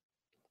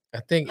 I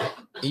think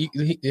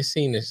this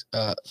scene is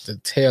the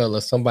tale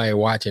of somebody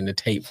watching the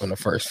tape from the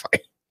first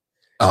fight.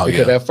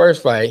 Because that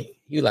first fight,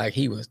 he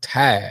was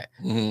tired.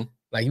 Mm-hmm.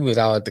 Like he was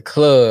out at the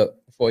club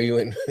before he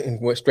went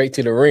straight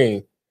to the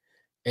ring,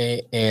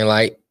 and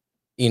like,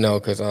 you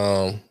know, because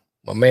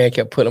my man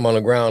kept putting him on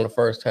the ground the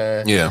first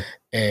time. Yeah.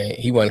 And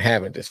he wasn't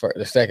having the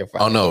second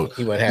fight. Oh, no.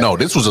 He wasn't having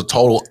this was a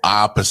total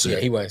opposite. Yeah,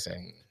 he wasn't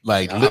saying.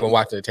 Like, I've been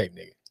watching the tape,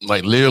 nigga.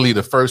 Like, literally,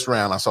 the first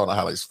round, I saw the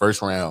highlights.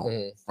 First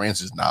round,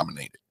 Francis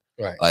dominated.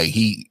 Right. Like,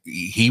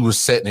 he was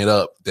setting it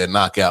up, that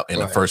knockout in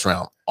the first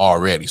round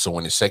already. So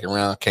when the second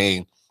round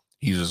came,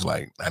 he was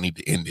like, I need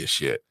to end this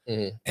shit.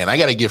 Mm-hmm. And I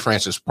got to give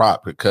Francis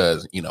prop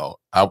because, you know,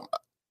 I've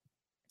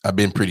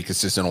been pretty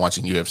consistent on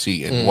watching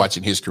UFC and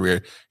watching his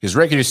career. His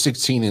record is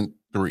 16-3.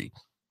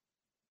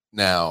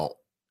 Now,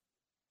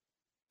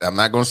 I'm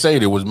not gonna say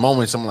there was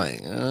moments I'm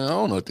like, I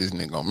don't know if this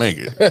nigga gonna make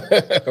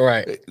it.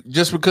 Right.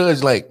 Just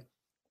because, like,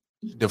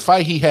 the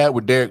fight he had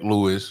with Derek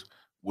Lewis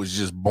was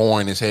just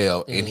boring as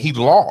hell, and he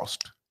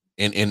lost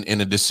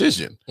in a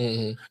decision.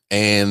 Mm-hmm.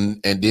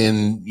 And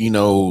then, you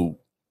know,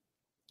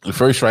 the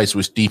first fights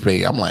with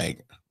Stipe, I'm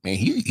like, man,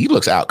 he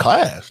looks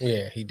outclassed.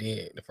 Yeah, he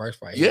did the first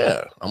fight.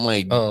 Yeah, I'm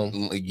like,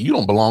 you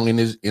don't belong in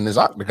his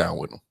octagon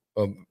with him.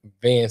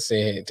 Van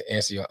said, to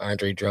answer your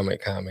Andre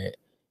Drummond comment,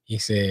 he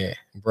said,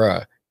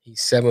 bruh,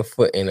 he's 7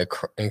 foot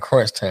in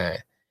crunch time.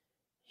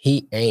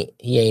 He ain't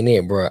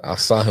it, bro. I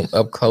saw him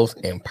up close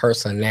in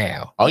person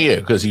now. Oh yeah,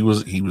 because he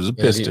was a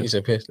piston. He's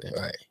a piston,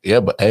 right?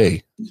 Yeah, but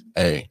hey,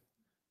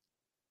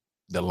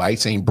 the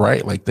lights ain't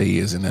bright like they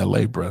is in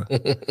LA, bro.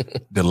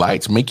 The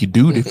lights make you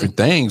do different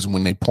things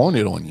when they point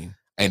it on you.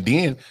 And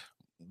then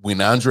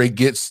when Andre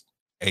gets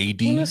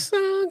AD, when the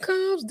sun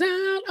comes down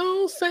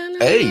on Santa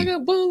Monica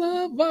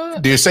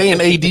Boulevard, they're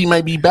saying AD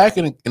might be back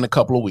in a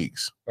couple of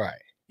weeks. Right.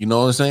 You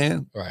know what I'm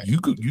saying? Right. You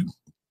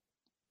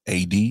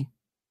AD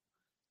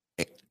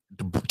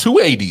two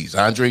ADs,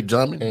 Andre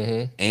Drummond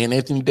Mm-hmm. and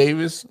Anthony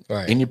Davis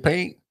Right. in your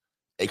paint.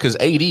 Because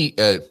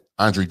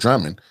Andre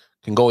Drummond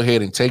can go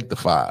ahead and take the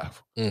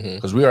 5. Mm-hmm.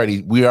 Because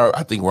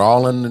I think we're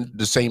all under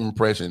the same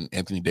impression.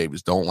 Anthony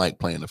Davis don't like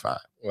playing the 5.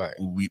 Right.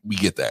 We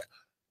get that.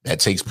 That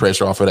takes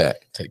pressure off of that.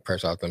 Take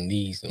pressure off them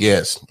knees.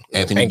 Yes.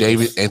 Anthony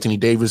ankles.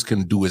 Davis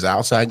can do his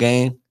outside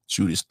game,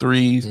 shoot his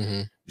threes,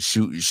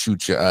 Mm-hmm.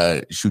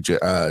 shoot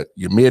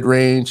your mid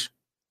range,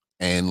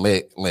 and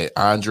let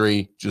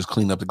Andre just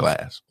clean up the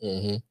glass.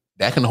 Mm-hmm.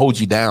 That can hold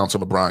you down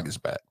till LeBron gets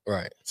back.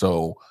 Right.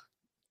 So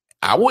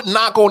I would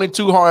not go in it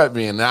too hard,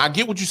 man. Now I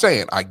get what you're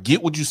saying.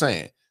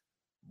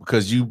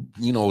 Because you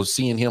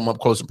seeing him up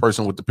close in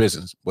person with the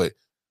Pistons, but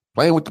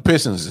playing with the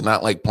Pistons is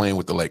not like playing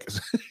with the Lakers.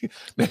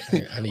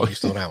 I need you to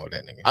slow down with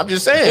that nigga. I'm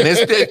just saying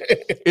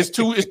it's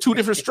two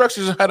different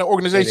structures of how the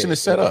organization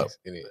is set up.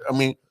 It is. I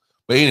mean,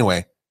 but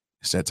anyway,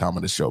 it's that time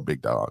of the show,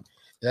 big dog.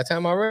 Is that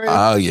time already?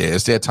 Oh yeah,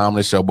 it's that time of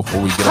the show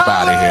before we get up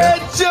out of here.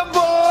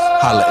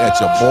 Holla at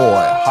your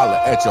boy.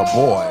 Holla at your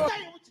boy.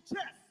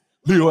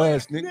 Little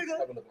ass nigga.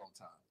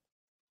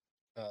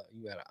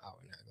 You got an hour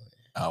now. Go ahead.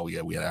 Oh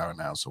yeah, we had an hour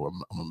now, so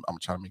I'm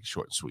trying to make it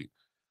short and sweet.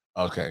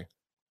 Okay,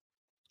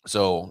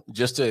 so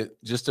just to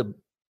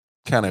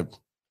kind of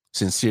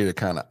sincere,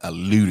 kind of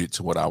alluded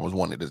to what I was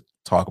wanting to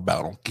talk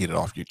about on Get It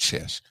Off Your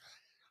Chest.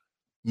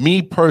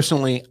 Me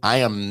personally, I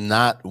am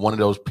not one of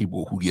those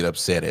people who get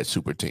upset at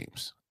super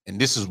teams, and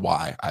this is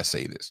why I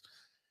say this.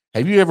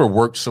 Have you ever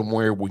worked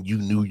somewhere where you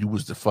knew you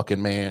was the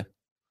fucking man?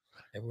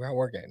 Where I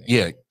work at. Nigga.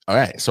 Yeah. All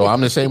right. So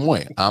I'm the same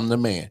way. I'm the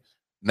man.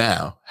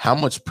 Now, how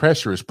much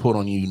pressure is put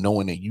on you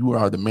knowing that you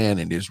are the man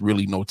and there's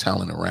really no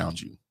talent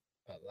around you?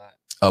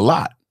 A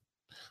lot.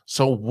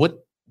 So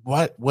what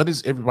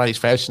is everybody's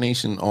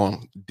fascination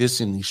on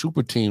dissing these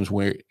super teams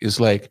where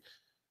it's like,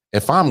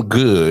 if I'm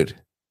good,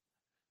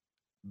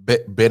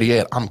 better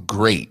yet, I'm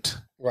great.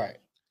 Right.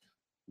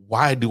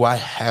 Why do I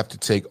have to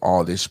take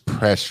all this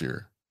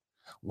pressure?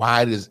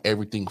 Why does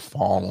everything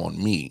fall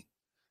on me?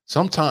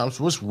 Sometimes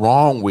what's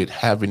wrong with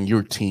having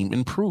your team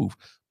improve?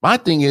 My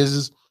thing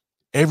is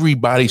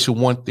everybody should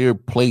want their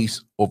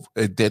place of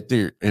that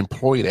they're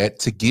employed at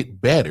to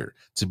get better,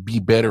 to be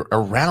better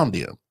around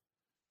them.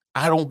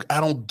 I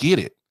don't get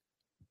it.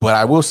 But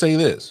I will say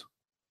this.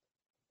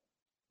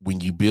 When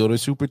you build a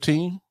super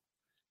team,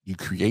 you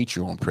create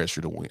your own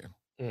pressure to win.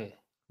 Mm.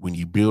 When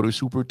you build a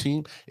super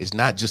team, it's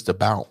not just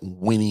about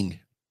winning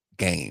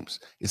games.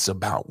 It's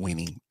about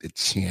winning the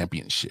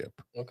championship.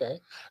 Okay.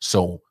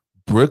 So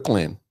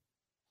Brooklyn,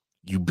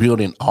 you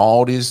building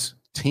all this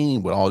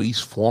team with all these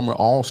former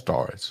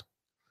All-Stars,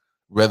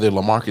 whether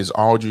LaMarcus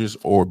Aldridge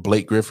or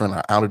Blake Griffin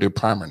are out of their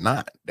prime or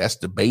not, that's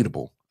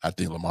debatable. I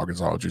think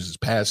LaMarcus Aldridge is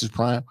past his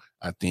prime.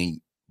 I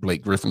think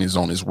Blake Griffin is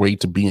on his way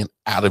to being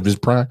out of his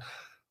prime.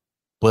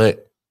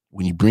 But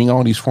when you bring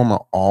all these former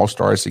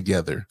All-Stars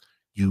together,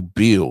 you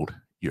build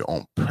your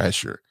own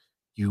pressure.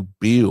 You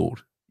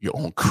build your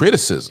own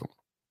criticism.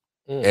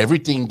 Mm.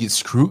 Everything gets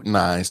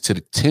scrutinized to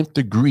the 10th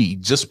degree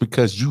just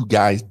because you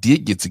guys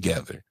did get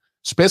together,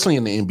 especially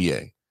in the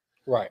NBA.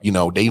 Right. You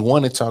know, they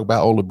want to talk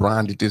about,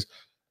 LeBron did this.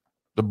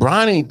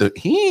 LeBron ain't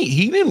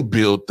he didn't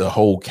build the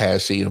whole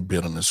cachet of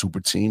building a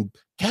super team.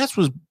 Cass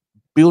was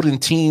building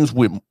teams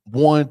with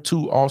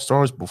 1-2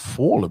 All-Stars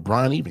before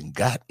LeBron even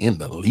got in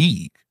the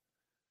league.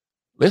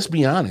 Let's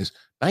be honest,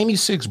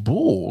 96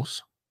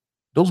 Bulls,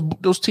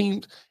 those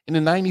teams in the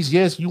 90s,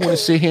 yes, you want to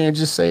sit here and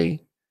just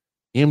say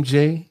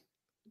MJ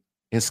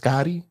and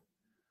Scottie,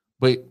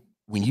 but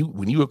when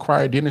you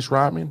acquire Dennis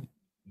Rodman,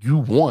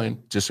 you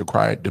just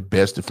acquired the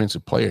best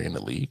defensive player in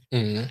the league.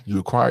 Mm-hmm. You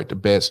acquired the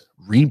best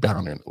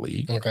rebounder in the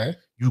league. Okay.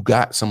 You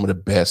got some of the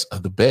best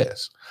of the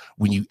best.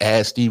 When you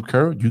add Steve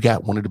Kerr, you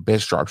got one of the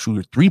best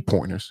sharpshooter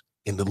 3-pointers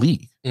in the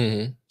league.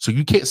 Mm-hmm. So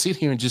you can't sit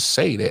here and just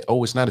say that,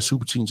 it's not a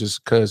super team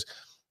just because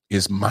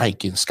it's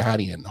Mike and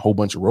Scottie and a whole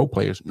bunch of role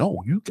players.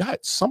 No, you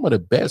got some of the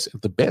best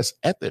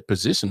at that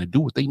position to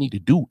do what they need to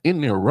do in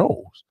their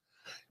roles.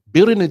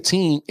 Building a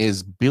team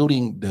is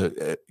building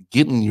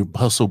getting your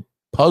puzzle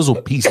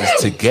pieces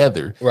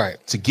together,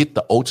 right, to get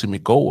the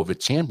ultimate goal of a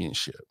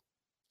championship.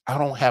 I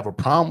don't have a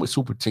problem with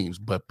super teams,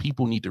 but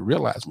people need to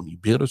realize when you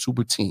build a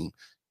super team,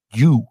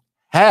 you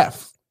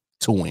have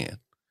to win.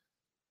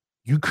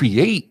 You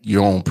create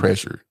your own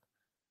pressure.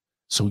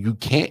 So you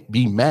can't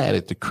be mad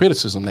at the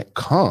criticism that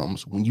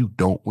comes when you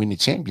don't win the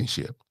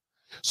championship.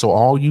 So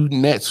all you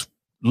Nets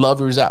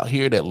lovers out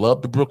here that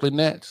love the Brooklyn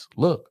Nets,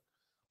 look,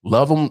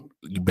 love them.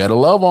 You better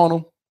love on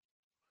them.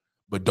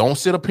 But don't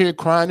sit up here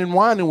crying and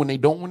whining when they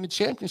don't win the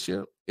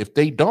championship. If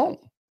they don't,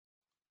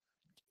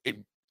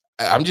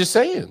 I'm just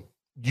saying,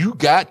 you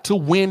got to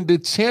win the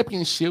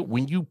championship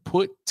when you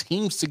put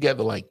teams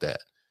together like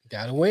that.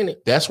 Got to win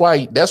it. That's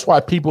why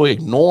people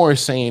ignore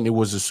saying it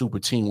was a super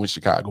team with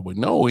Chicago. But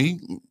no,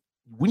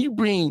 when you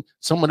bring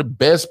some of the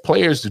best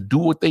players to do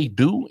what they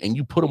do and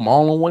you put them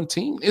all on one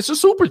team, it's a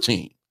super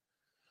team.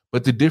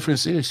 But the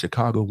difference is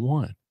Chicago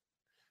won.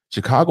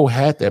 Chicago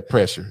had that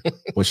pressure,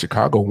 but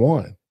Chicago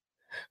won.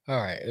 All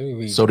right. Let me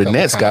read So the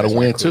Nets got to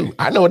win too.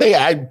 I know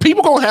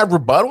people gonna have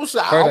rebuttals.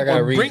 First, I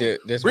gotta read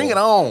this. Bring it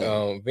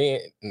on. Vin,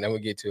 and then we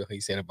get to what he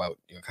said about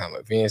your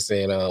comment. Vin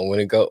said, when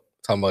it go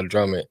talking about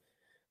Drummond,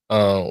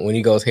 when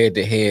he goes head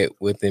to head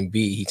with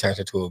Embiid, he turns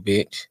into a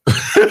bitch.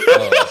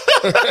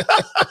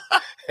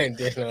 And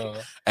then,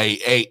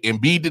 hey,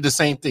 Embiid did the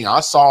same thing. I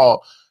saw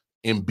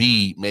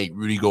Embiid make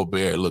Rudy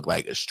Gobert look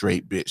like a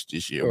straight bitch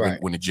this year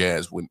when the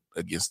Jazz went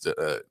against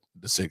the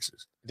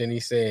Sixers. Then he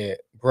said,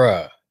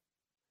 "Bruh,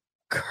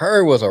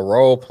 Kerr was a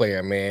role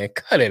player, man.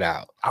 Cut it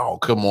out." Oh,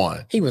 come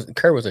on.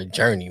 Kerr was a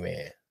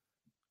journeyman.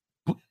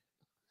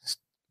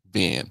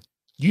 Ben,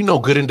 you know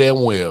good and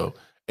damn well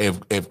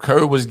if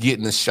Kerr was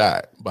getting a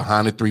shot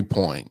behind the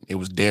 3-point, it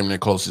was damn near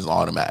close as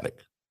automatic.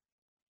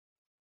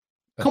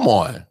 Come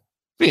on,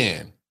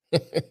 Ben.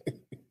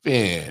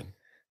 Ben.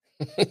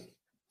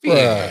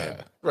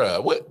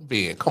 Bruh, what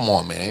Ben? Come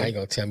on, man. I ain't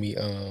gonna tell me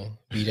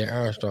B.J.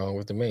 Armstrong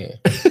was the man.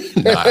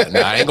 Nah,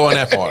 I ain't going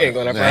that far. I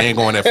ain't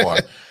going that far.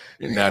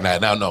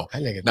 No.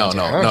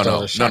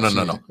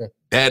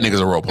 That nigga's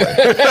a role player.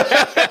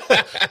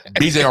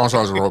 B.J.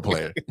 Armstrong's a role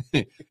player.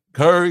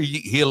 Kerr,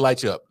 he'll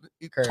light you up.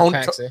 Tony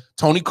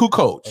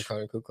Kukoc.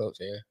 Tony Kukoc,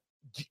 yeah.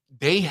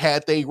 They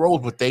had their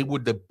roles, but they were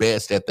the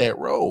best at that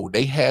role.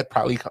 They had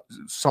probably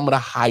some of the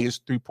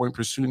highest 3-point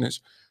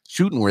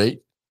shooting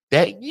rate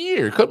that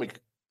year.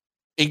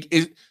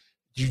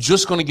 You're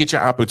just going to get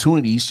your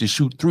opportunities to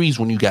shoot threes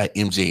when you got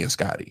MJ and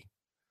Scotty.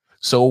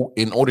 So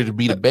in order to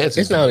be the best,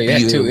 it's not only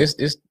that too.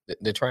 It's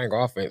the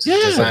triangle offense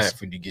is designed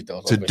for you to get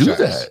those to do shots.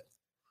 That.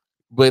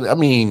 But I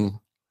mean,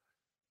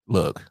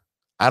 look,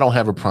 I don't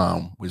have a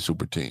problem with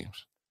super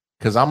teams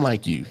because I'm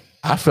like you.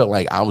 I felt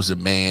like I was a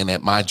man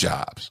at my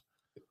jobs.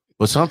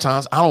 But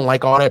sometimes I don't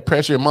like all that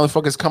pressure and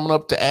motherfuckers coming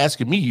up to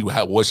asking me,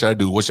 what should I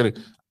do? What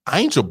should I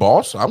ain't your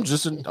boss. I'm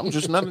just another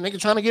nigga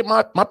trying to get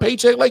my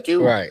paycheck like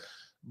you. Right.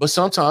 But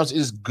sometimes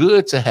it's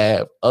good to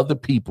have other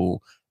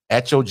people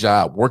at your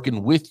job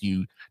working with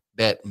you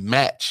that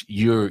match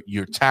your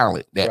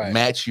talent, that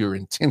match your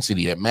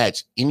intensity, that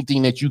match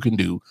anything that you can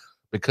do,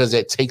 because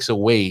that takes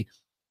away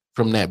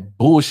from that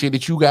bullshit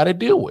that you got to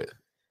deal with.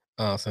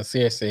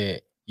 Sincere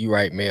said, "You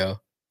right,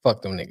 Mel.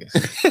 Fuck them niggas."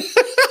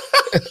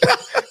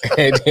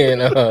 And then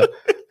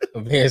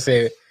Ben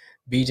said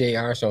B.J.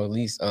 Armstrong at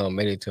least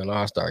made it to an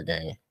All-Star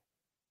game.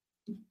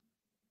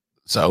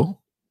 So,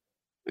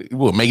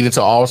 well, making it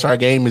to an All-Star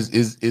game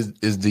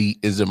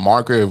is a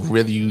marker of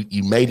whether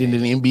you made it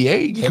in the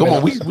NBA. Come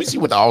on, we see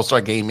what the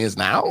All-Star game is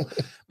now.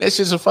 That's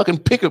just a fucking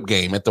pickup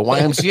game at the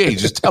YMCA,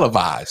 just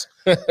televised.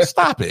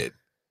 Stop it.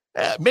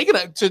 Making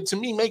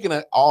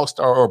an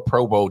All-Star or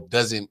Pro Bowl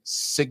doesn't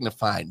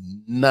signify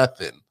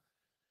nothing.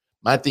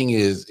 My thing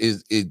is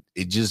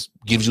it just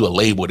gives you a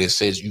label that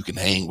says you can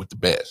hang with the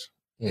best.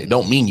 It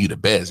don't mean you the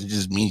best. It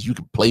just means you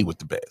can play with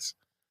the best.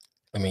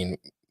 I mean,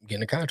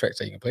 getting a contract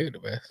so you can play with the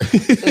best.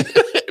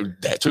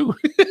 That too.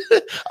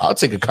 I'll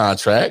take a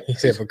contract. He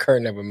said, "But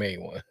Kurt never made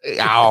one."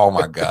 Oh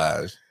my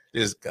gosh,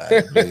 this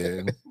guy,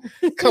 man.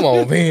 Come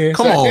on, man.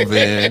 Come on,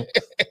 man.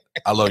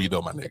 I love you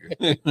though, my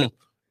nigga.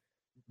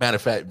 Matter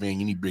of fact, man,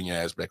 you need to bring your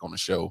ass back on the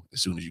show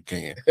as soon as you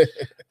can.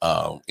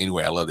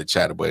 Anyway, I love the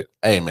chatter, but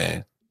hey,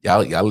 man.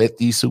 Y'all let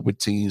these super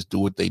teams do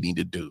what they need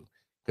to do,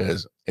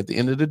 because at the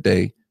end of the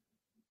day,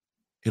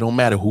 it don't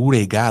matter who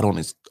they got on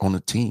the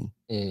team.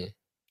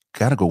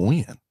 Gotta go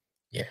win.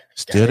 Yeah,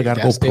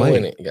 gotta go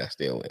play. You gotta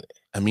still win it.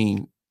 I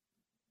mean,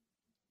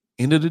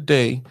 end of the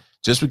day,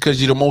 just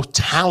because you're the most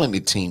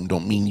talented team,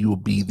 don't mean you will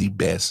be the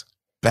best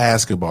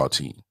basketball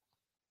team.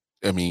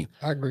 I mean,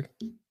 I agree.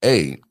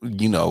 Hey,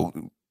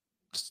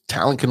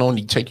 talent can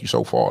only take you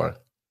so far.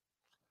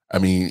 I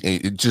mean,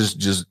 it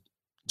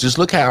just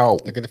look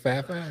at the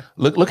 5-5.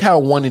 Look how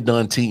one and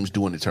done teams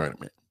do in the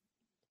tournament.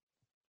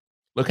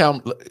 Look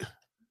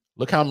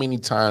how many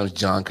times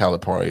John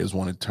Calipari has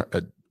won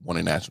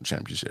a national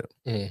championship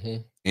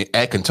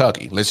at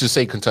Kentucky. Let's just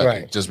say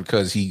Kentucky, just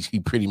because he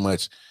pretty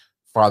much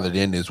fathered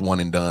in this one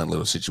and done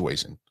little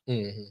situation.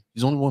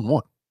 He's only won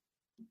one.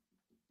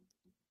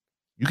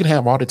 You can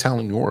have all the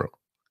talent in the world.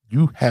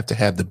 You have to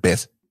have the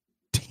best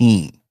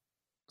team.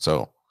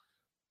 So,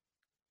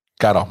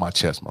 got off my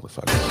chest,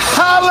 motherfucker.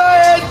 Holla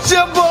at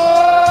your boy!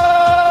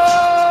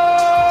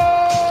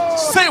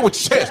 Say it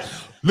with your chest,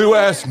 little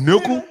ass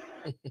nickel.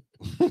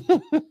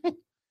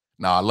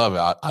 No, I love it.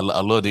 I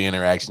love the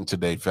interaction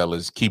today,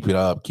 fellas. Keep it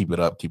up, keep it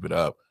up, keep it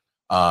up.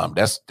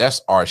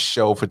 That's our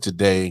show for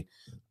today.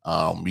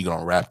 We're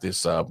gonna wrap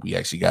this up. We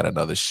actually got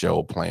another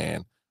show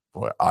planned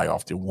for I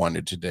Often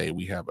Wonder today.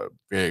 We have a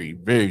very,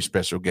 very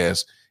special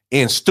guest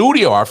in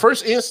studio. Our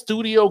first in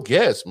studio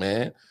guest,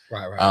 man.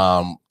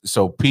 Right.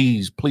 So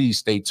please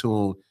stay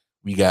tuned.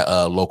 We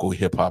got local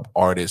hip hop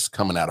artists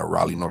coming out of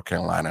Raleigh, North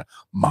Carolina,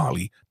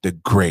 Molly the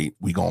Great.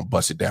 We gonna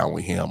bust it down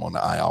with him on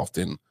the I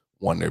Often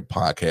Wonder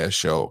podcast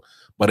show.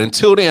 But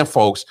until then,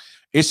 folks,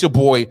 it's your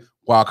boy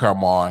Wildcard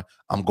Mar.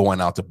 I'm going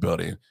out the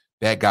building.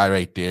 That guy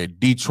right there,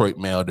 Detroit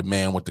Mel, the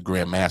man with the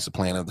grand master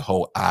plan of the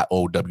whole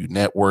IOW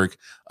network.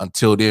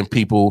 Until then,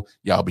 people,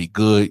 y'all be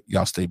good.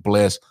 Y'all stay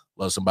blessed.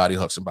 Love somebody,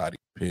 hug somebody.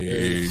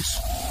 Peace.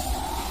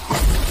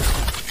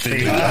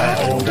 The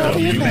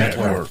IOW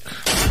Network.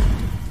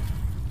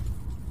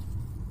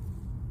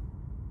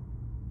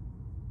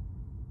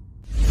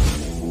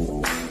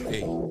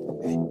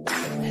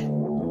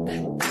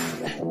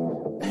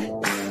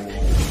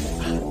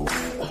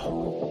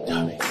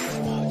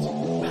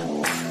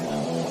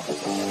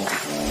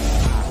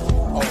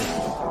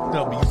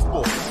 W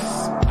Sports.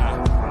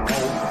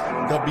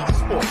 W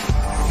Sports.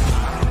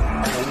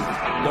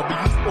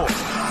 W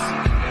Sports.